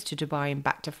flights to Dubai and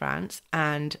back to France,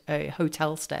 and a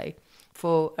hotel stay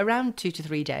for around 2 to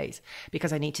 3 days,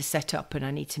 because I need to set up and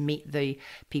I need to meet the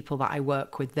people that I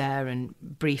work with there and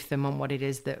brief them on what it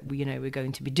is that we're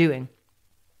going to be doing.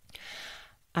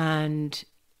 And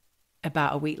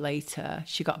about a week later,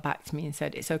 she got back to me and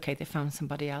said, it's okay, they found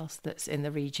somebody else that's in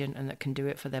the region and that can do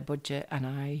it for their budget. And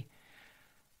I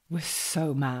was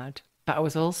so mad. But I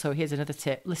was also, here's another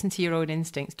tip, listen to your own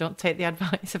instincts. Don't take the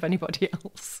advice of anybody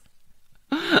else.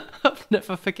 I've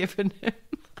never forgiven him.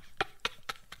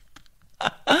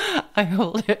 I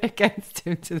hold it against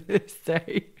him to this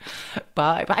day.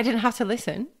 But I didn't have to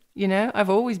listen. You know, I've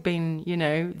always been,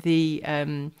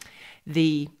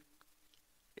 the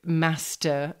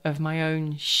master of my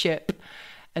own ship,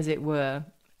 as it were.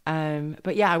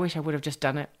 But yeah, I wish I would have just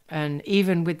done it. And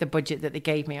even with the budget that they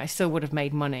gave me, I still would have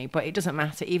made money. But it doesn't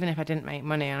matter. Even if I didn't make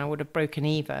money and I would have broken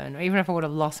even, or even if I would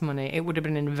have lost money, it would have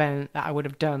been an event that I would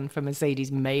have done for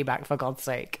Mercedes Maybach, for God's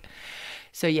sake.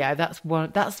 So yeah, that's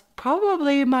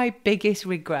probably my biggest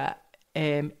regret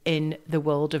in the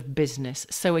world of business.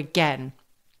 So again,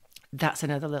 that's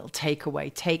another little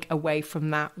takeaway. Take away from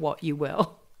that what you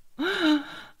will.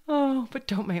 Oh, but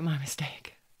don't make my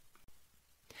mistake.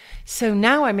 So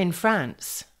now I'm in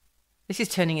France. This is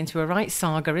turning into a right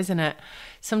saga, isn't it?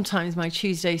 Sometimes my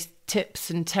Tuesday's tips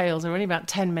and tales are only about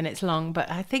 10 minutes long, but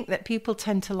I think that people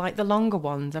tend to like the longer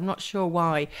ones. I'm not sure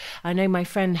why. I know my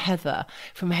friend Heather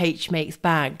from H Makes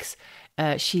Bags.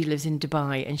 She lives in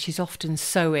Dubai, and she's often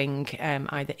sewing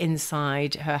either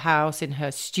inside her house, in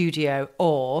her studio,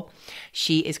 or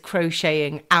she is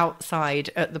crocheting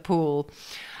outside at the pool.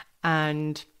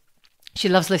 And she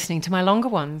loves listening to my longer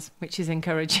ones, which is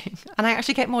encouraging. And I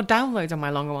actually get more downloads on my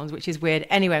longer ones, which is weird.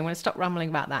 Anyway, I'm going to stop rambling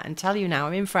about that and tell you now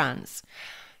I'm in France.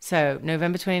 So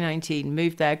November 2019,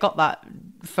 moved there, got that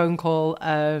phone call,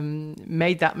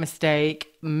 made that mistake,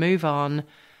 move on.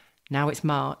 Now it's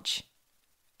March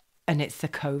and it's the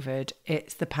COVID,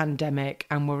 it's the pandemic,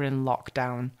 and we're in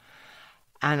lockdown.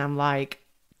 And I'm like,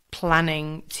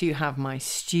 planning to have my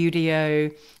studio,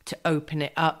 to open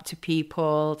it up to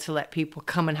people, to let people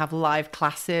come and have live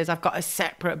classes. I've got a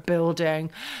separate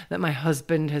building that my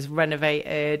husband has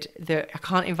renovated that I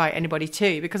can't invite anybody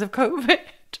to because of COVID.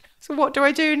 So what do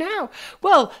I do now?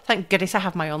 Well, thank goodness I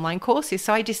have my online courses.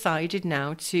 So I decided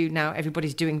now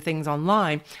everybody's doing things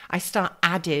online. I start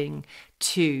adding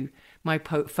to my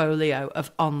portfolio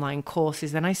of online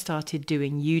courses. Then I started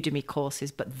doing Udemy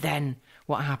courses. But then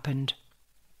what happened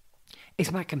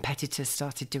is my competitors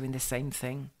started doing the same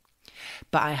thing.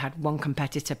 But I had one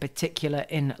competitor particular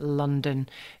in London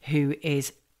who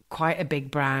is quite a big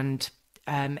brand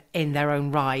in their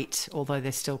own right, although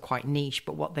they're still quite niche.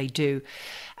 But what they do,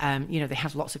 they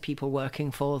have lots of people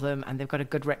working for them, and they've got a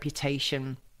good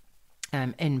reputation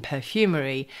in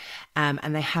perfumery,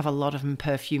 and they have a lot of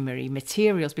perfumery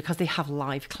materials because they have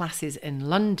live classes in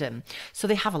London. So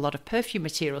they have a lot of perfume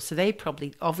materials. So they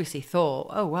probably obviously thought,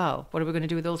 oh, well, what are we going to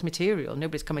do with all this material?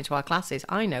 Nobody's coming to our classes.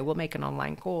 I know, we'll make an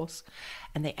online course.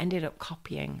 And they ended up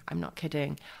copying, I'm not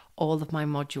kidding, all of my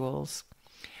modules.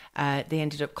 They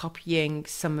ended up copying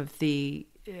some of the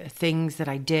things that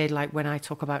I did, like when I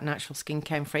talk about natural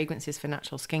skincare and fragrances for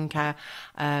natural skincare.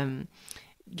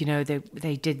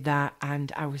 They did that,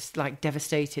 and I was like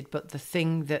devastated. But the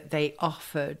thing that they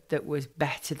offered that was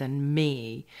better than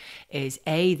me is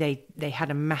they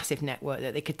had a massive network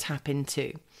that they could tap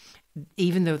into,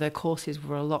 even though their courses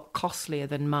were a lot costlier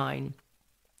than mine,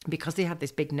 because they had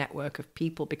this big network of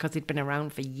people, because they'd been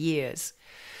around for years.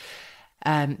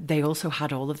 They also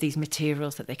had all of these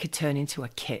materials that they could turn into a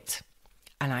kit.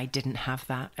 And I didn't have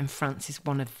that. And France is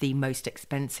one of the most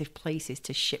expensive places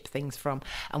to ship things from.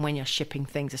 And when you're shipping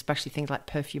things, especially things like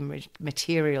perfume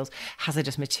materials,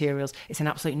 hazardous materials, it's an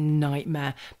absolute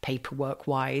nightmare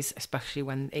paperwork-wise, especially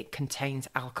when it contains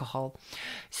alcohol.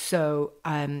 So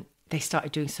they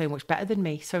started doing so much better than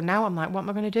me. So now I'm like, what am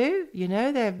I going to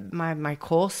do? My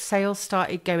course sales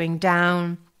started going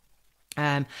down.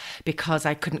 Because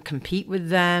I couldn't compete with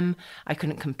them. I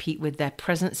couldn't compete with their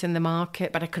presence in the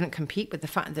market, but I couldn't compete with the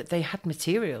fact that they had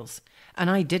materials and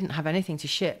I didn't have anything to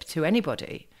ship to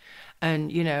anybody.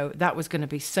 And, that was going to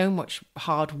be so much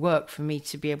hard work for me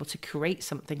to be able to create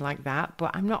something like that.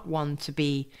 But I'm not one to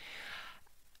be,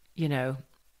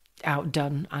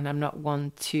 outdone, and I'm not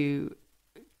one to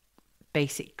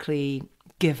basically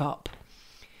give up.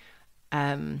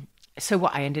 So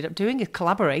what I ended up doing is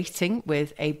collaborating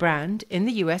with a brand in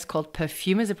the US called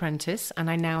Perfumer's Apprentice. And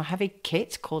I now have a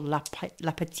kit called La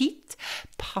Petite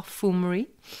Perfumery.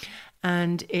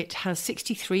 And it has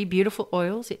 63 beautiful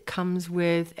oils. It comes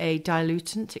with a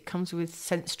dilutant. It comes with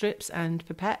scent strips and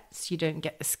pipettes. You don't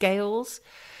get the scales.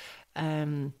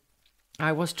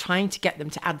 I was trying to get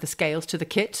them to add the scales to the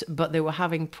kit, but they were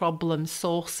having problems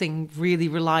sourcing really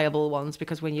reliable ones,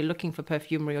 because when you're looking for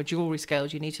perfumery or jewelry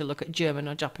scales, you need to look at German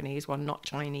or Japanese one, not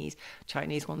Chinese.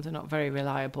 Chinese ones are not very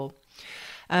reliable.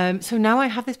 So now I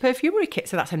have this perfumery kit.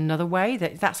 So that's another way.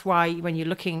 That's why when you're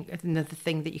looking at another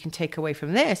thing that you can take away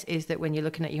from this is that when you're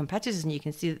looking at your competitors and you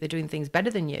can see that they're doing things better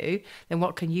than you, then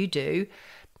what can you do?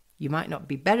 You might not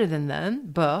be better than them,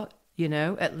 but,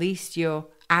 at least you're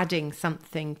adding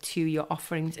something to your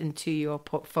offerings and to your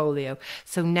portfolio.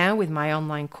 So now with my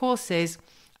online courses,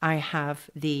 I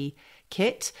have the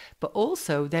kit, but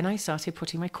also then I started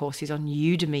putting my courses on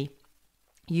Udemy.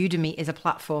 Udemy is a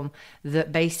platform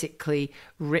that basically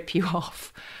rip you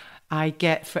off. I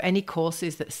get, for any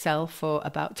courses that sell for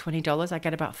about $20, I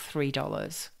get about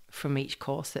 $3 from each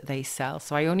course that they sell.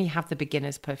 So I only have the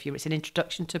beginner's perfume. It's an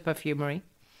introduction to perfumery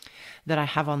that I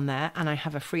have on there, and I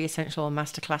have a free essential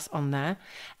masterclass on there,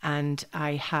 and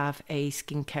I have a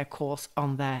skincare course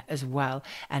on there as well.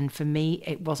 And for me,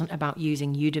 it wasn't about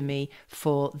using Udemy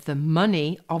for the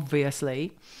money,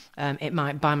 obviously. It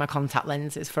might buy my contact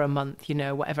lenses for a month,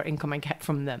 whatever income I get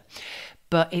from them.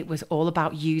 But it was all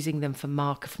about using them from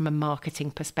a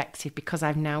marketing perspective, because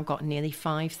I've now got nearly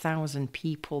 5,000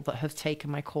 people that have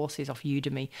taken my courses off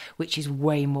Udemy, which is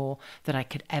way more than I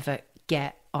could ever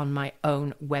get on my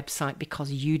own website,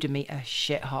 because Udemy are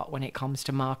shit hot when it comes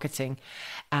to marketing,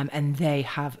 and they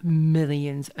have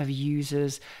millions of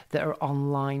users that are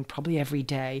online probably every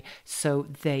day. So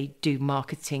they do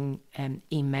marketing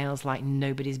emails like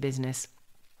nobody's business.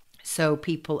 So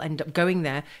people end up going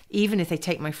there, even if they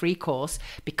take my free course,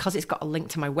 because it's got a link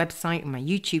to my website and my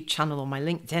YouTube channel or my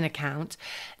LinkedIn account.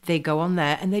 They go on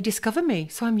there and they discover me.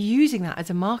 So I'm using that as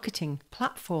a marketing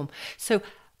platform. So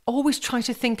always try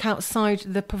to think outside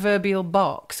the proverbial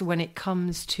box when it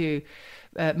comes to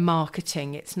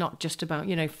marketing. It's not just about,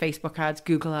 Facebook ads,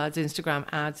 Google ads, Instagram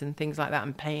ads and things like that,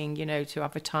 and paying, to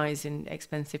advertise in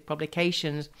expensive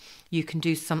publications. You can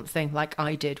do something like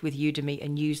I did with Udemy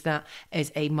and use that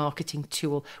as a marketing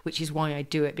tool, which is why I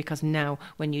do it, because now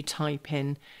when you type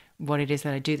in what it is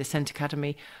that I do, the Scent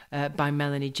Academy by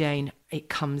Melanie Jane, it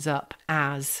comes up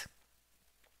as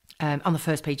on the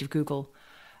first page of Google.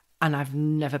 And I've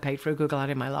never paid for a Google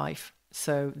ad in my life.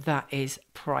 So that is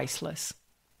priceless.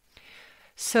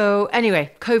 So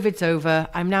anyway, COVID's over.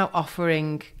 I'm now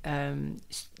offering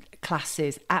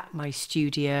classes at my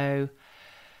studio.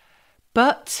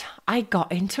 But I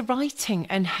got into writing.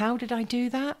 And how did I do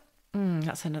that?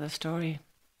 That's another story.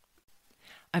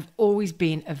 I've always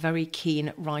been a very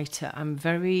keen writer. I'm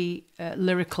very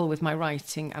lyrical with my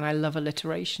writing, and I love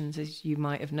alliterations, as you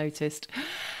might have noticed.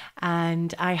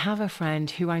 And I have a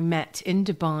friend who I met in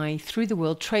Dubai through the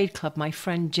World Trade Club. My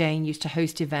friend Jane used to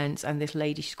host events, and this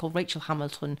lady, she's called Rachel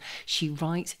Hamilton. She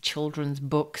writes children's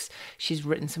books. She's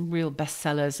written some real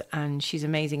bestsellers, and she's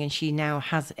amazing. And she now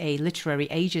has a literary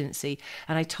agency.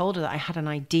 And I told her that I had an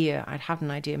idea. I'd had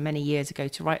an idea many years ago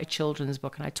to write a children's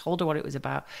book, and I told her what it was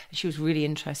about, and she was really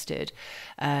interested.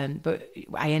 But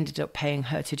I ended up paying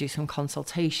her to do some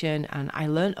consultation, and I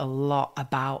learned a lot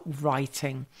about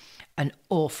writing. An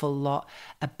awful lot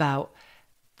about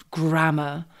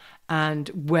grammar and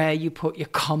where you put your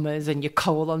commas and your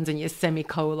colons and your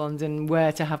semicolons, and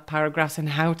where to have paragraphs and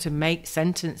how to make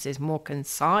sentences more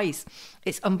concise.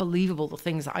 It's unbelievable the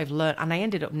things that I've learned, and I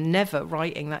ended up never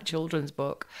writing that children's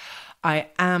book. I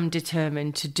am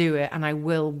determined to do it, and I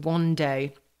will one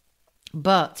day.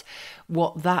 But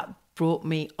what that brought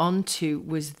me onto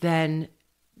was then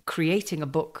creating a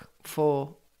book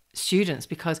for students,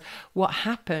 because what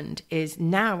happened is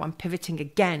now I'm pivoting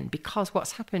again, because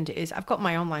what's happened is I've got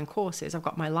my online courses, I've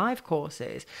got my live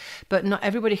courses, but not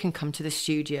everybody can come to the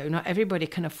studio. Not everybody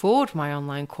can afford my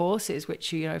online courses,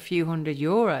 which are, a few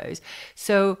 €100.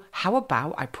 So how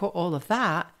about I put all of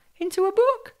that into a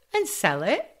book and sell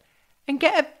it and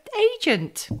get an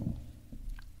agent?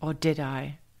 Or did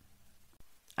I?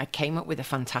 I came up with a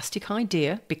fantastic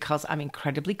idea, because I'm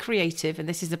incredibly creative. And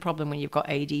this is the problem when you've got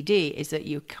ADD, is that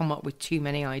you come up with too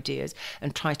many ideas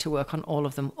and try to work on all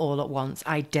of them all at once.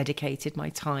 I dedicated my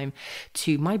time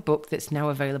to my book that's now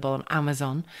available on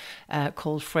Amazon,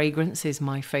 called Fragrance is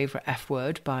My Favourite F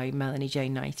Word by Melanie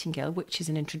Jane Nightingale, which is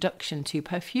an introduction to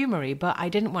perfumery. But I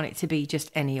didn't want it to be just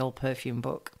any old perfume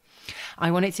book. I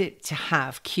wanted it to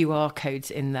have QR codes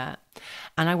in there.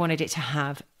 And I wanted it to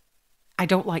have, I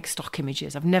don't like stock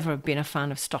images. I've never been a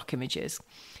fan of stock images.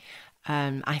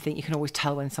 I think you can always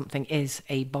tell when something is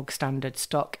a bog standard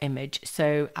stock image.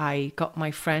 So I got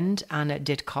my friend Anna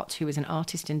Didcott, who is an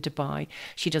artist in Dubai.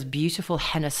 She does beautiful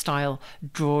henna style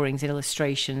drawings and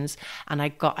illustrations. And I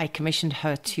commissioned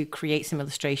her to create some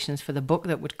illustrations for the book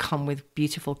that would come with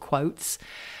beautiful quotes.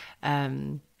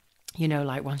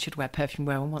 Like one should wear perfume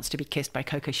where one wants to be kissed by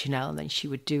Coco Chanel, and then she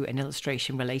would do an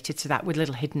illustration related to that with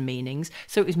little hidden meanings.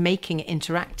 So it was making it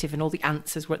interactive, and all the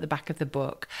answers were at the back of the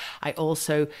book. I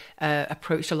also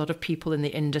approached a lot of people in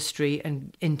the industry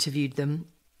and interviewed them.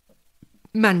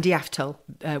 Mandy Aftel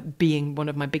being one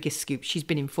of my biggest scoops. She's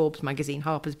been in Forbes magazine,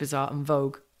 Harper's Bazaar and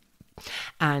Vogue.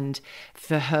 And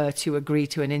for her to agree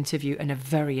to an interview, and a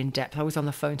very in-depth, I was on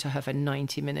the phone to her for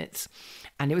 90 minutes,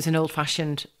 and it was an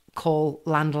old-fashioned call,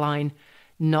 landline,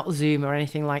 not Zoom or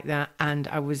anything like that. And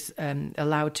I was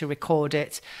allowed to record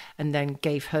it and then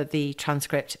gave her the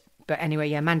transcript. But anyway,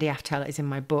 yeah, Mandy Aftel is in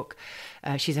my book.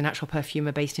 She's a natural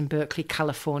perfumer based in Berkeley,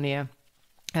 California,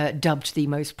 dubbed the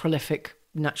most prolific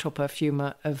natural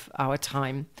perfumer of our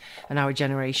time and our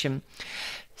generation.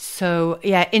 So,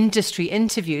 yeah, industry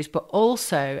interviews, but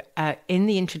also in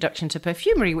the introduction to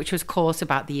perfumery, which was, of course,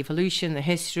 about the evolution, the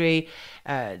history,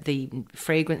 the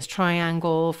fragrance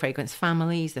triangle, fragrance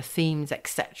families, the themes,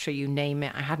 etc., you name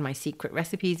it. I had my secret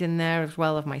recipes in there as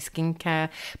well of my skincare.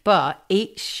 But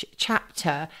each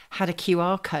chapter had a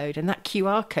QR code, and that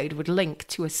QR code would link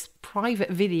to a private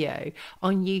video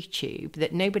on YouTube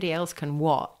that nobody else can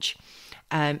watch.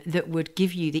 That would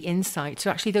give you the insight to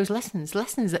actually those lessons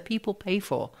that people pay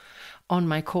for on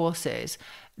my courses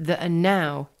that are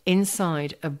now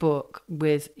inside a book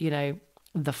with,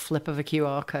 the flip of a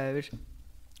QR code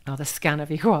or the scan of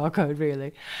a QR code,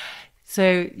 really.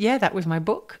 So, yeah, that was my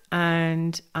book.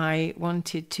 And I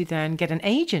wanted to then get an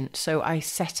agent. So I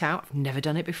set out, I've never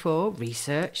done it before,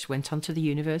 researched, went on to the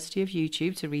University of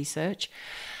YouTube to research.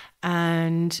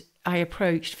 And I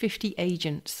approached 50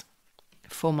 agents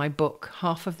for my book,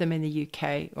 half of them in the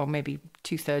UK, or maybe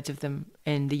 2/3 of them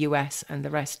in the US and the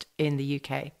rest in the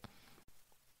UK.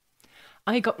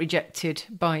 I got rejected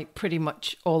by pretty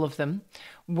much all of them.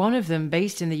 One of them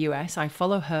based in the US, I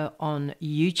follow her on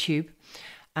YouTube,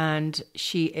 and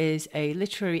she is a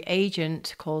literary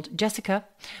agent called Jessica,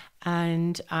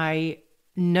 and I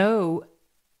know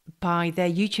by their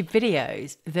YouTube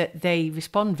videos that they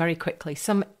respond very quickly.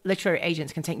 Some literary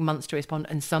agents can take months to respond,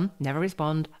 and some never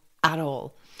respond at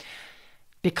all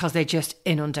because they're just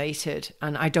inundated,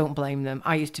 and I don't blame them.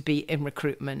 I used to be in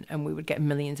recruitment and we would get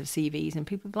millions of CVs and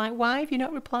people would be like, why have you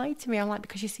not replied to me? I'm like,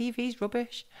 because your CV's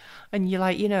rubbish. And you're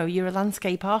like, you're a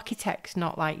landscape architect,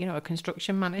 not like, a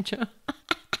construction manager.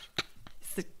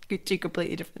 It's two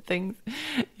completely different things.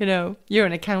 You're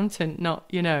an accountant,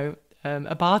 not,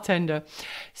 a bartender.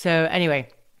 So anyway,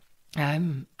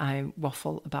 I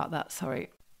waffle about that, sorry.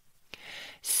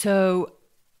 So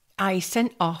I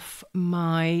sent off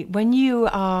when you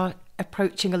are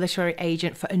approaching a literary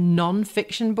agent for a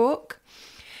non-fiction book,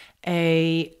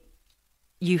 you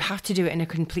have to do it in a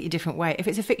completely different way. If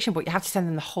it's a fiction book, you have to send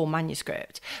them the whole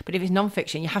manuscript. But if it's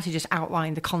non-fiction, you have to just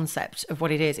outline the concept of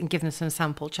what it is and give them some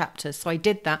sample chapters. So I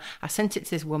did that. I sent it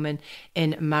to this woman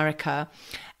in America,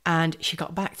 and she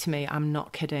got back to me. I'm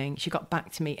not kidding. She got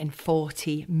back to me in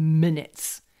 40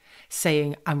 minutes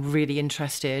saying, I'm really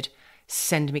interested.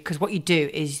 Send me, because what you do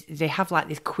is they have like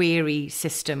this query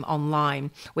system online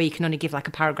where you can only give like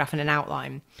a paragraph and an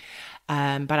outline.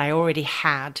 But I already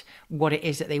had what it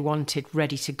is that they wanted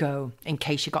ready to go in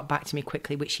case she got back to me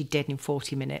quickly, which she did in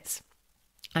 40 minutes.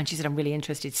 And she said, I'm really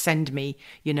interested. Send me,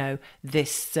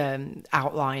 this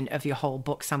outline of your whole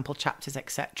book, sample chapters,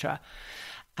 etc.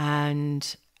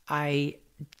 And I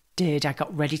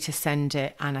got ready to send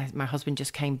it, and my husband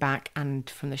just came back and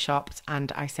from the shops,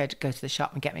 and I said, go to the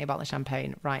shop and get me a bottle of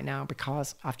champagne right now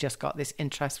because I've just got this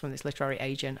interest from this literary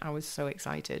agent. I was so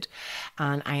excited,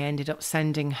 and I ended up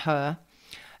sending her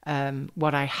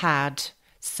what I had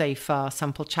so far,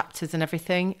 sample chapters and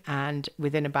everything, and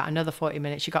within about another 40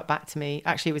 minutes she got back to me.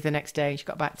 Actually, it was the next day. She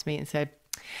got back to me and said,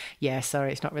 yeah,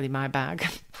 sorry, it's not really my bag.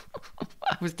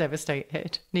 I was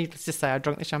devastated. Needless to say, I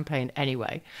drank the champagne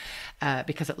anyway,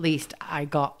 because at least I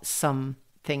got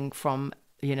something from,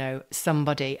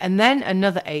 somebody. And then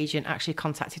another agent actually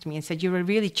contacted me and said, you're a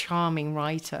really charming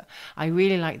writer. I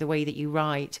really like the way that you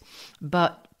write.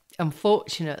 But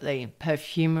unfortunately,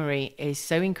 perfumery is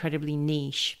so incredibly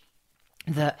niche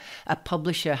that a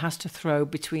publisher has to throw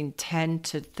between $10,000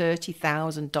 to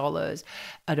 $30,000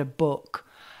 at a book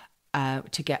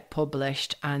to get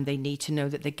published, and they need to know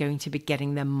that they're going to be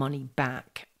getting their money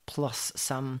back plus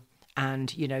some,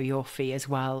 and your fee as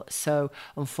well. So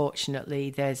unfortunately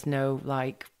there's no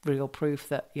real proof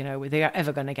that they are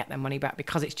ever going to get their money back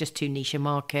because it's just too niche a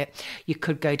market. You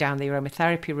could go down the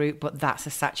aromatherapy route, but that's a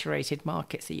saturated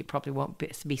market, so you probably won't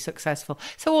be successful.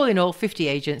 So all in all, 50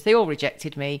 agents, they all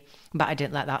rejected me, but I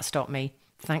didn't let that stop me.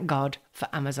 Thank God for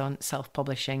Amazon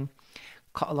self-publishing.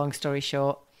 Cut a long story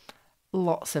short,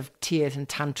 lots of tears and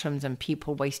tantrums and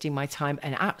people wasting my time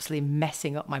and absolutely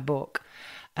messing up my book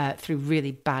through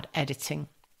really bad editing,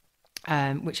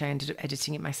 which I ended up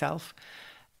editing it myself.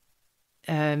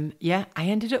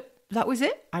 That was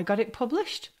it. I got it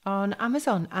published on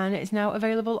Amazon and it's now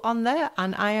available on there,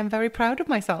 and I am very proud of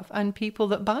myself, and people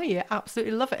that buy it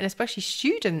absolutely love it, and especially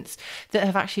students that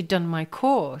have actually done my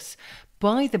course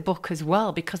buy the book as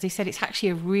well because they said it's actually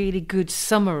a really good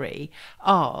summary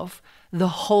of the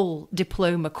whole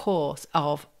diploma course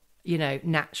of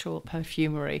natural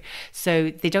perfumery.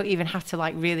 So they don't even have to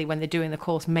really, when they're doing the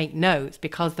course, make notes,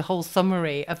 because the whole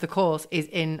summary of the course is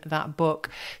in that book.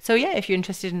 So yeah, if you're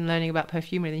interested in learning about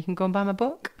perfumery, then you can go and buy my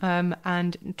book.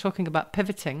 And talking about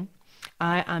pivoting,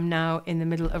 I am now in the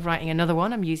middle of writing another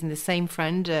one. I'm using the same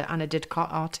friend, Anna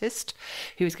Didcott, artist,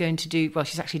 who is going to do,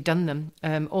 she's actually done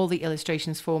them, all the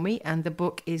illustrations for me. And the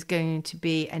book is going to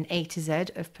be an A to Z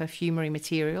of perfumery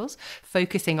materials,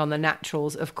 focusing on the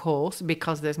naturals, of course,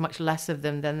 because there's much less of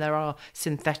them than there are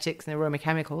synthetics and aroma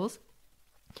chemicals.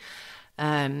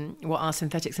 What are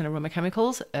synthetics and aroma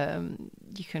chemicals?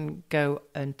 You can go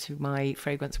into my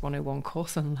Fragrance 101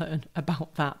 course and learn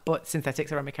about that. But synthetics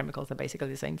and aroma chemicals are basically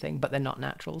the same thing, but they're not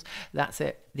naturals. That's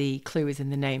it. The clue is in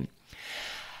the name.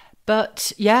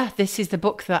 But yeah, this is the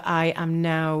book that I am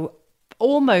now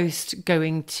almost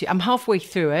I'm halfway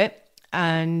through it.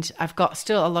 And I've got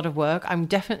still a lot of work. I'm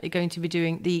definitely going to be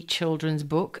doing the children's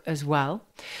book as well.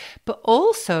 But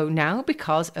also now,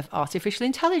 because of artificial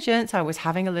intelligence, I was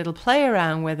having a little play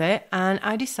around with it and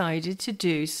I decided to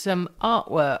do some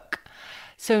artwork.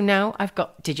 So now I've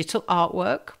got digital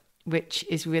artwork, which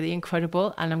is really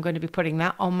incredible. And I'm going to be putting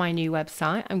that on my new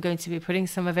website. I'm going to be putting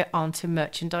some of it onto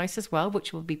merchandise as well,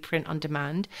 which will be print on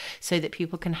demand, so that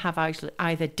people can have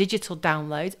either digital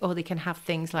downloads, or they can have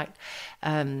things like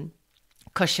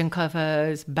cushion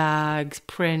covers, bags,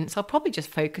 prints. I'll probably just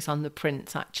focus on the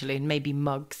prints actually, and maybe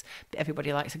mugs.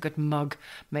 Everybody likes a good mug,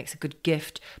 makes a good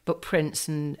gift, but prints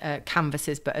and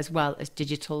canvases, but as well as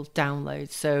digital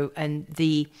downloads. So, and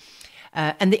the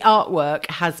artwork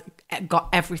has got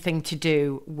everything to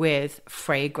do with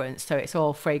fragrance. So it's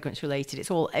all fragrance related.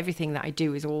 Everything that I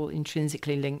do is all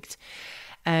intrinsically linked.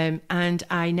 And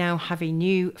I now have a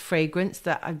new fragrance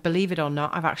that, I believe it or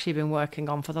not, I've actually been working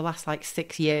on for the last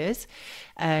 6 years.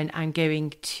 And I'm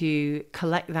going to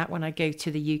collect that when I go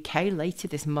to the UK later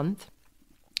this month,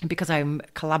 because I'm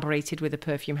collaborated with a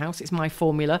perfume house. It's my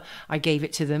formula. I gave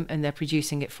it to them and they're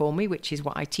producing it for me, which is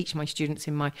what I teach my students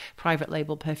in my private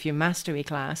label perfume mastery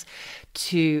class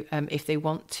to, if they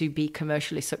want to be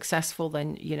commercially successful,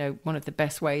 then, one of the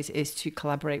best ways is to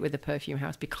collaborate with a perfume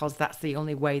house, because that's the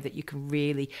only way that you can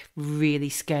really, really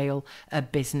scale a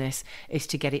business, is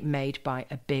to get it made by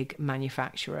a big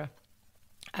manufacturer.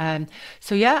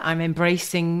 So yeah, I'm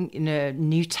embracing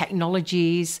new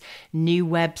technologies, new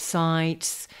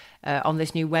websites. On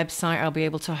this new website, I'll be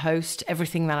able to host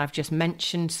everything that I've just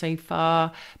mentioned so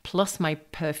far, plus my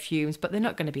perfumes, but they're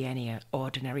not going to be any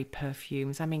ordinary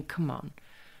perfumes. I mean, come on.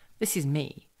 This is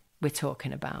me we're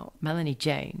talking about. Melanie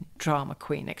Jane, drama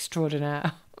queen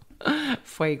extraordinaire,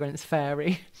 fragrance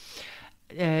fairy.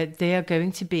 They are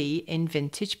going to be in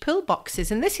vintage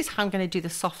pillboxes, and this is how I'm going to do the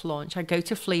soft launch. I go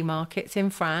to flea markets in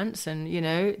France, and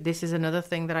this is another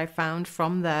thing that I found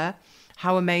from there.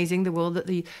 How amazing the world, that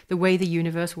the way the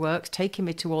universe works, taking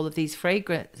me to all of these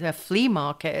fragrance flea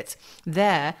markets.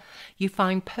 There you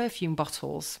find perfume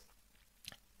bottles.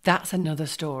 That's another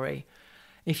story.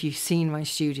 If you've seen my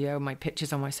studio, my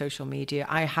pictures on my social media,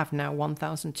 I have now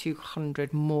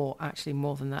 1,200 more, actually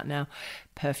more than that now,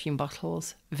 perfume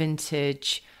bottles,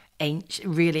 vintage, ancient,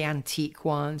 really antique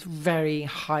ones, very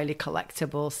highly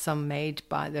collectible. Some made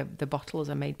by, the bottles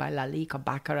are made by Lalique or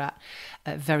Baccarat,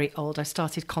 very old. I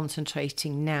started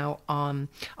concentrating now on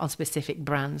specific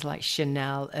brands like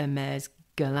Chanel, Hermes,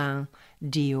 Guerlain,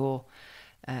 Dior,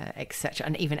 etc.,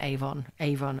 and even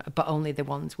Avon, but only the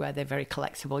ones where they're very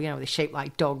collectible. They're shaped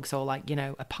like dogs, or like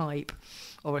a pipe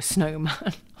or a snowman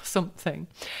or something.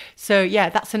 So yeah,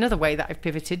 that's another way that I've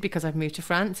pivoted, because I've moved to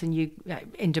France, and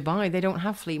in Dubai they don't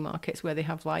have flea markets where they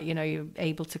have you're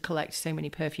able to collect so many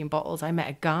perfume bottles. I met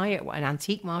a guy at an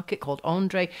antique market called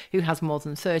Andre who has more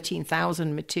than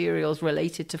 13,000 materials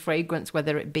related to fragrance,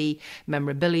 whether it be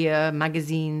memorabilia,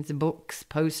 magazines, books,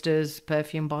 posters,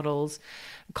 perfume bottles,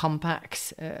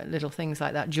 compacts, little things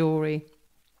like that, jewelry.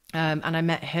 And I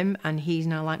met him, and he's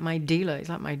now like my dealer. He's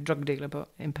like my drug dealer, but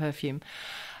in perfume.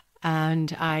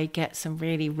 And I get some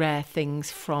really rare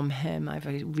things from him. I've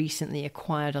recently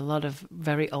acquired a lot of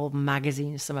very old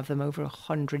magazines, some of them over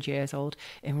 100 years old,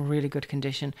 in really good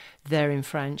condition. They're in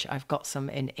French. I've got some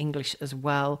in English as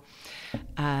well.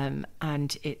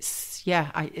 And it's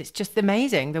just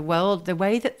amazing. The world, the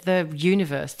way that the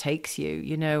universe takes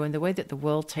you, and the way that the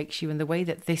world takes you, and the way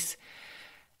that this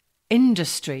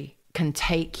industry can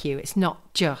take you. It's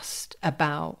not just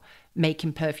about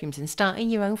making perfumes and starting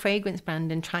your own fragrance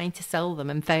brand and trying to sell them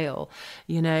and fail.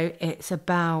 It's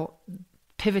about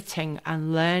pivoting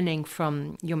and learning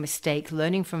from your mistakes,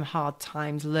 learning from hard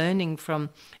times, learning from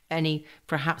any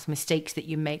perhaps mistakes that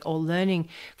you make, or learning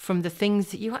from the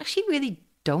things that you actually really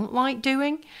don't like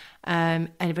doing. But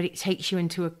it takes you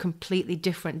into a completely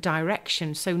different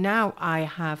direction. So now I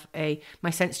have my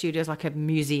scent studio is like a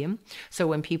museum. So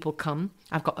when people come,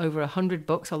 I've got over 100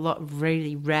 books, a lot of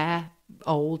really rare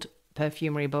old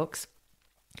perfumery books.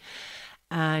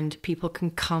 And people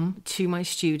can come to my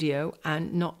studio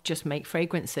and not just make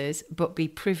fragrances, but be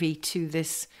privy to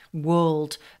this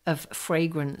world of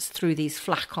fragrance through these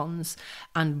flacons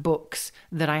and books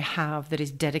that I have that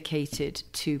is dedicated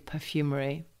to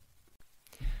perfumery.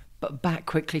 But back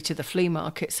quickly to the flea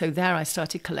market. So there I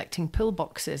started collecting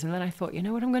pillboxes. And then I thought, you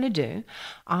know what I'm going to do?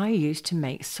 I used to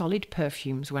make solid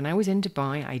perfumes when I was in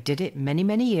Dubai. I did it many,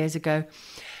 many years ago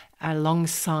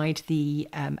alongside the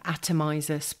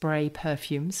atomizer spray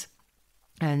perfumes.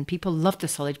 And people love the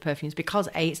solid perfumes because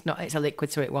it's a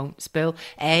liquid, so it won't spill.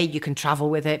 You can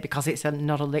travel with it because it's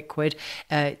not a liquid.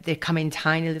 They come in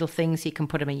tiny little things, so you can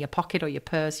put them in your pocket or your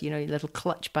purse, your little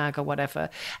clutch bag or whatever.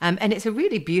 And it's a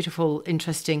really beautiful,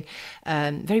 interesting,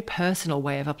 very personal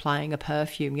way of applying a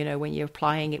perfume. When you're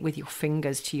applying it with your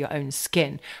fingers to your own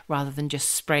skin rather than just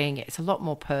spraying it, it's a lot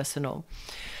more personal.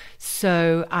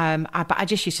 So I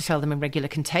just used to sell them in regular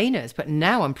containers, but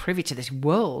now I'm privy to this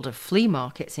world of flea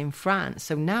markets in France.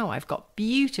 So now I've got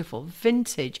beautiful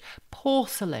vintage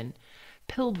porcelain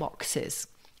pillboxes,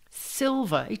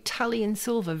 silver, Italian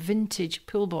silver vintage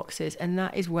pillboxes, and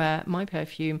that is where my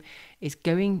perfume is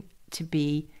going to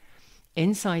be,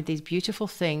 inside these beautiful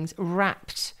things,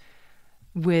 wrapped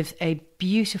with a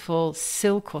beautiful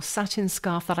silk or satin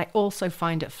scarf that I also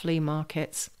find at flea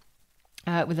markets.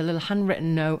 With a little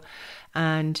handwritten note,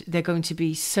 and they're going to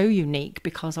be so unique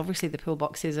because obviously the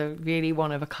pillboxes are really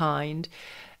one of a kind.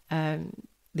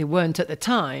 They weren't at the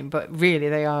time, but really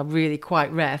they are really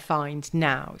quite rare finds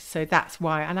now. So that's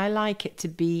why, and I like it to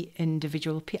be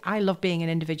individual. I love being an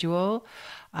individual.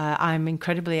 I'm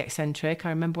incredibly eccentric. I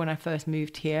remember when I first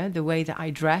moved here, the way that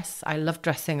I dress, I love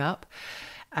dressing up.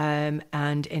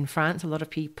 And in France, a lot of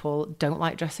people don't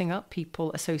like dressing up.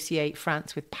 People associate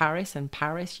France with Paris, and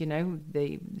Paris,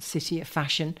 the city of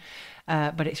fashion.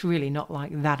 But it's really not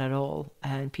like that at all.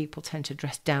 And people tend to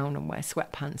dress down and wear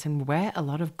sweatpants and wear a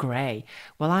lot of grey.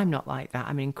 Well, I'm not like that.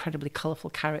 I'm an incredibly colourful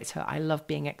character. I love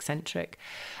being eccentric.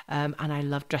 And I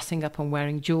love dressing up and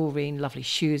wearing jewellery and lovely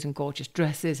shoes and gorgeous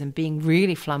dresses and being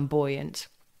really flamboyant.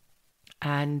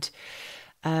 And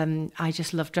I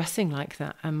just love dressing like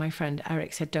that. And my friend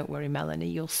Eric said, don't worry, Melanie,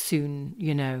 you'll soon,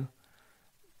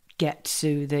 get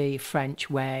to the French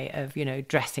way of,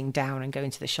 dressing down and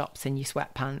going to the shops in your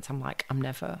sweatpants. I'm like, I'm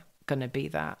never going to be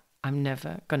that. I'm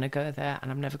never going to go there, and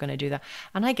I'm never going to do that.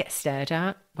 And I get stared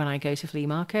at when I go to flea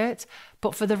markets,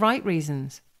 but for the right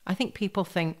reasons. I think people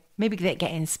think maybe they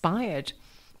get inspired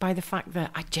by the fact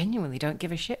that I genuinely don't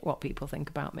give a shit what people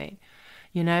think about me.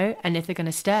 And if they're going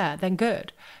to stare, then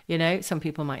good. Some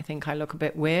people might think I look a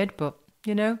bit weird, but,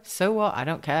 so what? I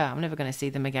don't care. I'm never going to see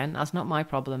them again. That's not my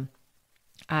problem.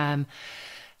 And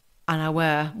I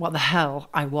wear what the hell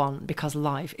I want because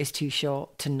life is too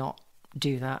short to not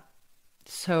do that.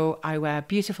 So I wear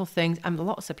beautiful things, and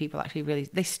lots of people actually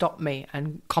they stop me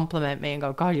and compliment me and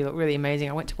go, God, you look really amazing.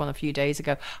 I went to one a few days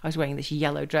ago. I was wearing this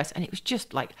yellow dress, and it was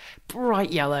just like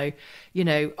bright yellow,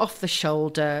 off the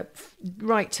shoulder,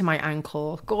 right to my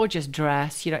ankle, gorgeous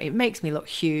dress. It makes me look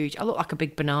huge. I look like a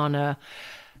big banana.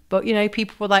 But,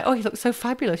 people were like, oh, you look so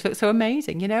fabulous, you look so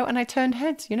amazing, and I turned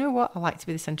heads. You know what? I like to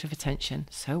be the centre of attention.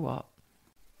 So what?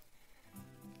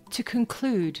 To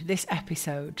conclude this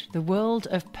episode, the world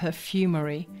of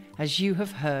perfumery, as you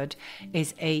have heard,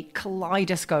 is a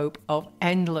kaleidoscope of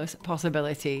endless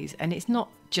possibilities. And it's not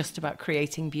just about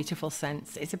creating beautiful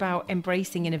scents. It's about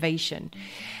embracing innovation,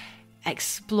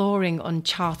 exploring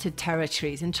uncharted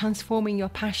territories, and transforming your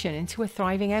passion into a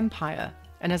thriving empire.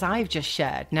 And as I've just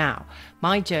shared now,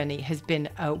 my journey has been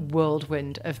a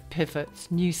whirlwind of pivots,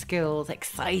 new skills,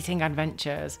 exciting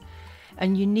adventures.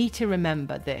 And you need to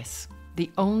remember this. The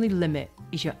only limit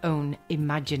is your own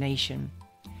imagination.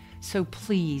 So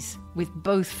please, with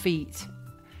both feet,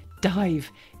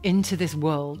 dive into this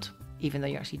world, even though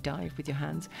you actually dive with your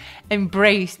hands.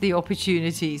 Embrace the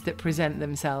opportunities that present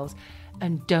themselves,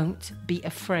 and don't be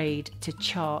afraid to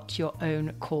chart your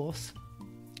own course.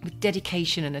 With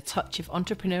dedication and a touch of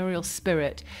entrepreneurial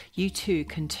spirit, you too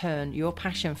can turn your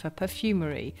passion for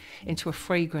perfumery into a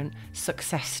fragrant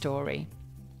success story.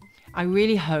 I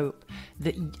really hope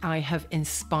that I have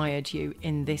inspired you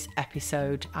in this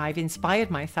episode. I've inspired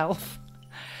myself,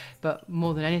 but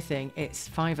more than anything, it's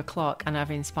 5 o'clock and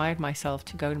I've inspired myself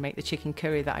to go and make the chicken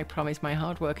curry that I promised my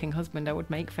hardworking husband I would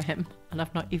make for him. And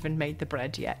I've not even made the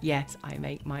bread yet. Yes, I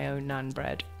make my own naan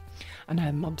bread. and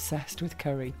I'm obsessed with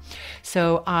curry.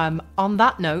 So on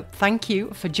that note, thank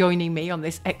you for joining me on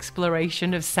this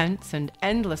exploration of scents and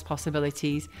endless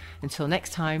possibilities. Until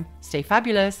next time, stay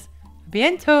fabulous. A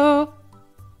bientôt!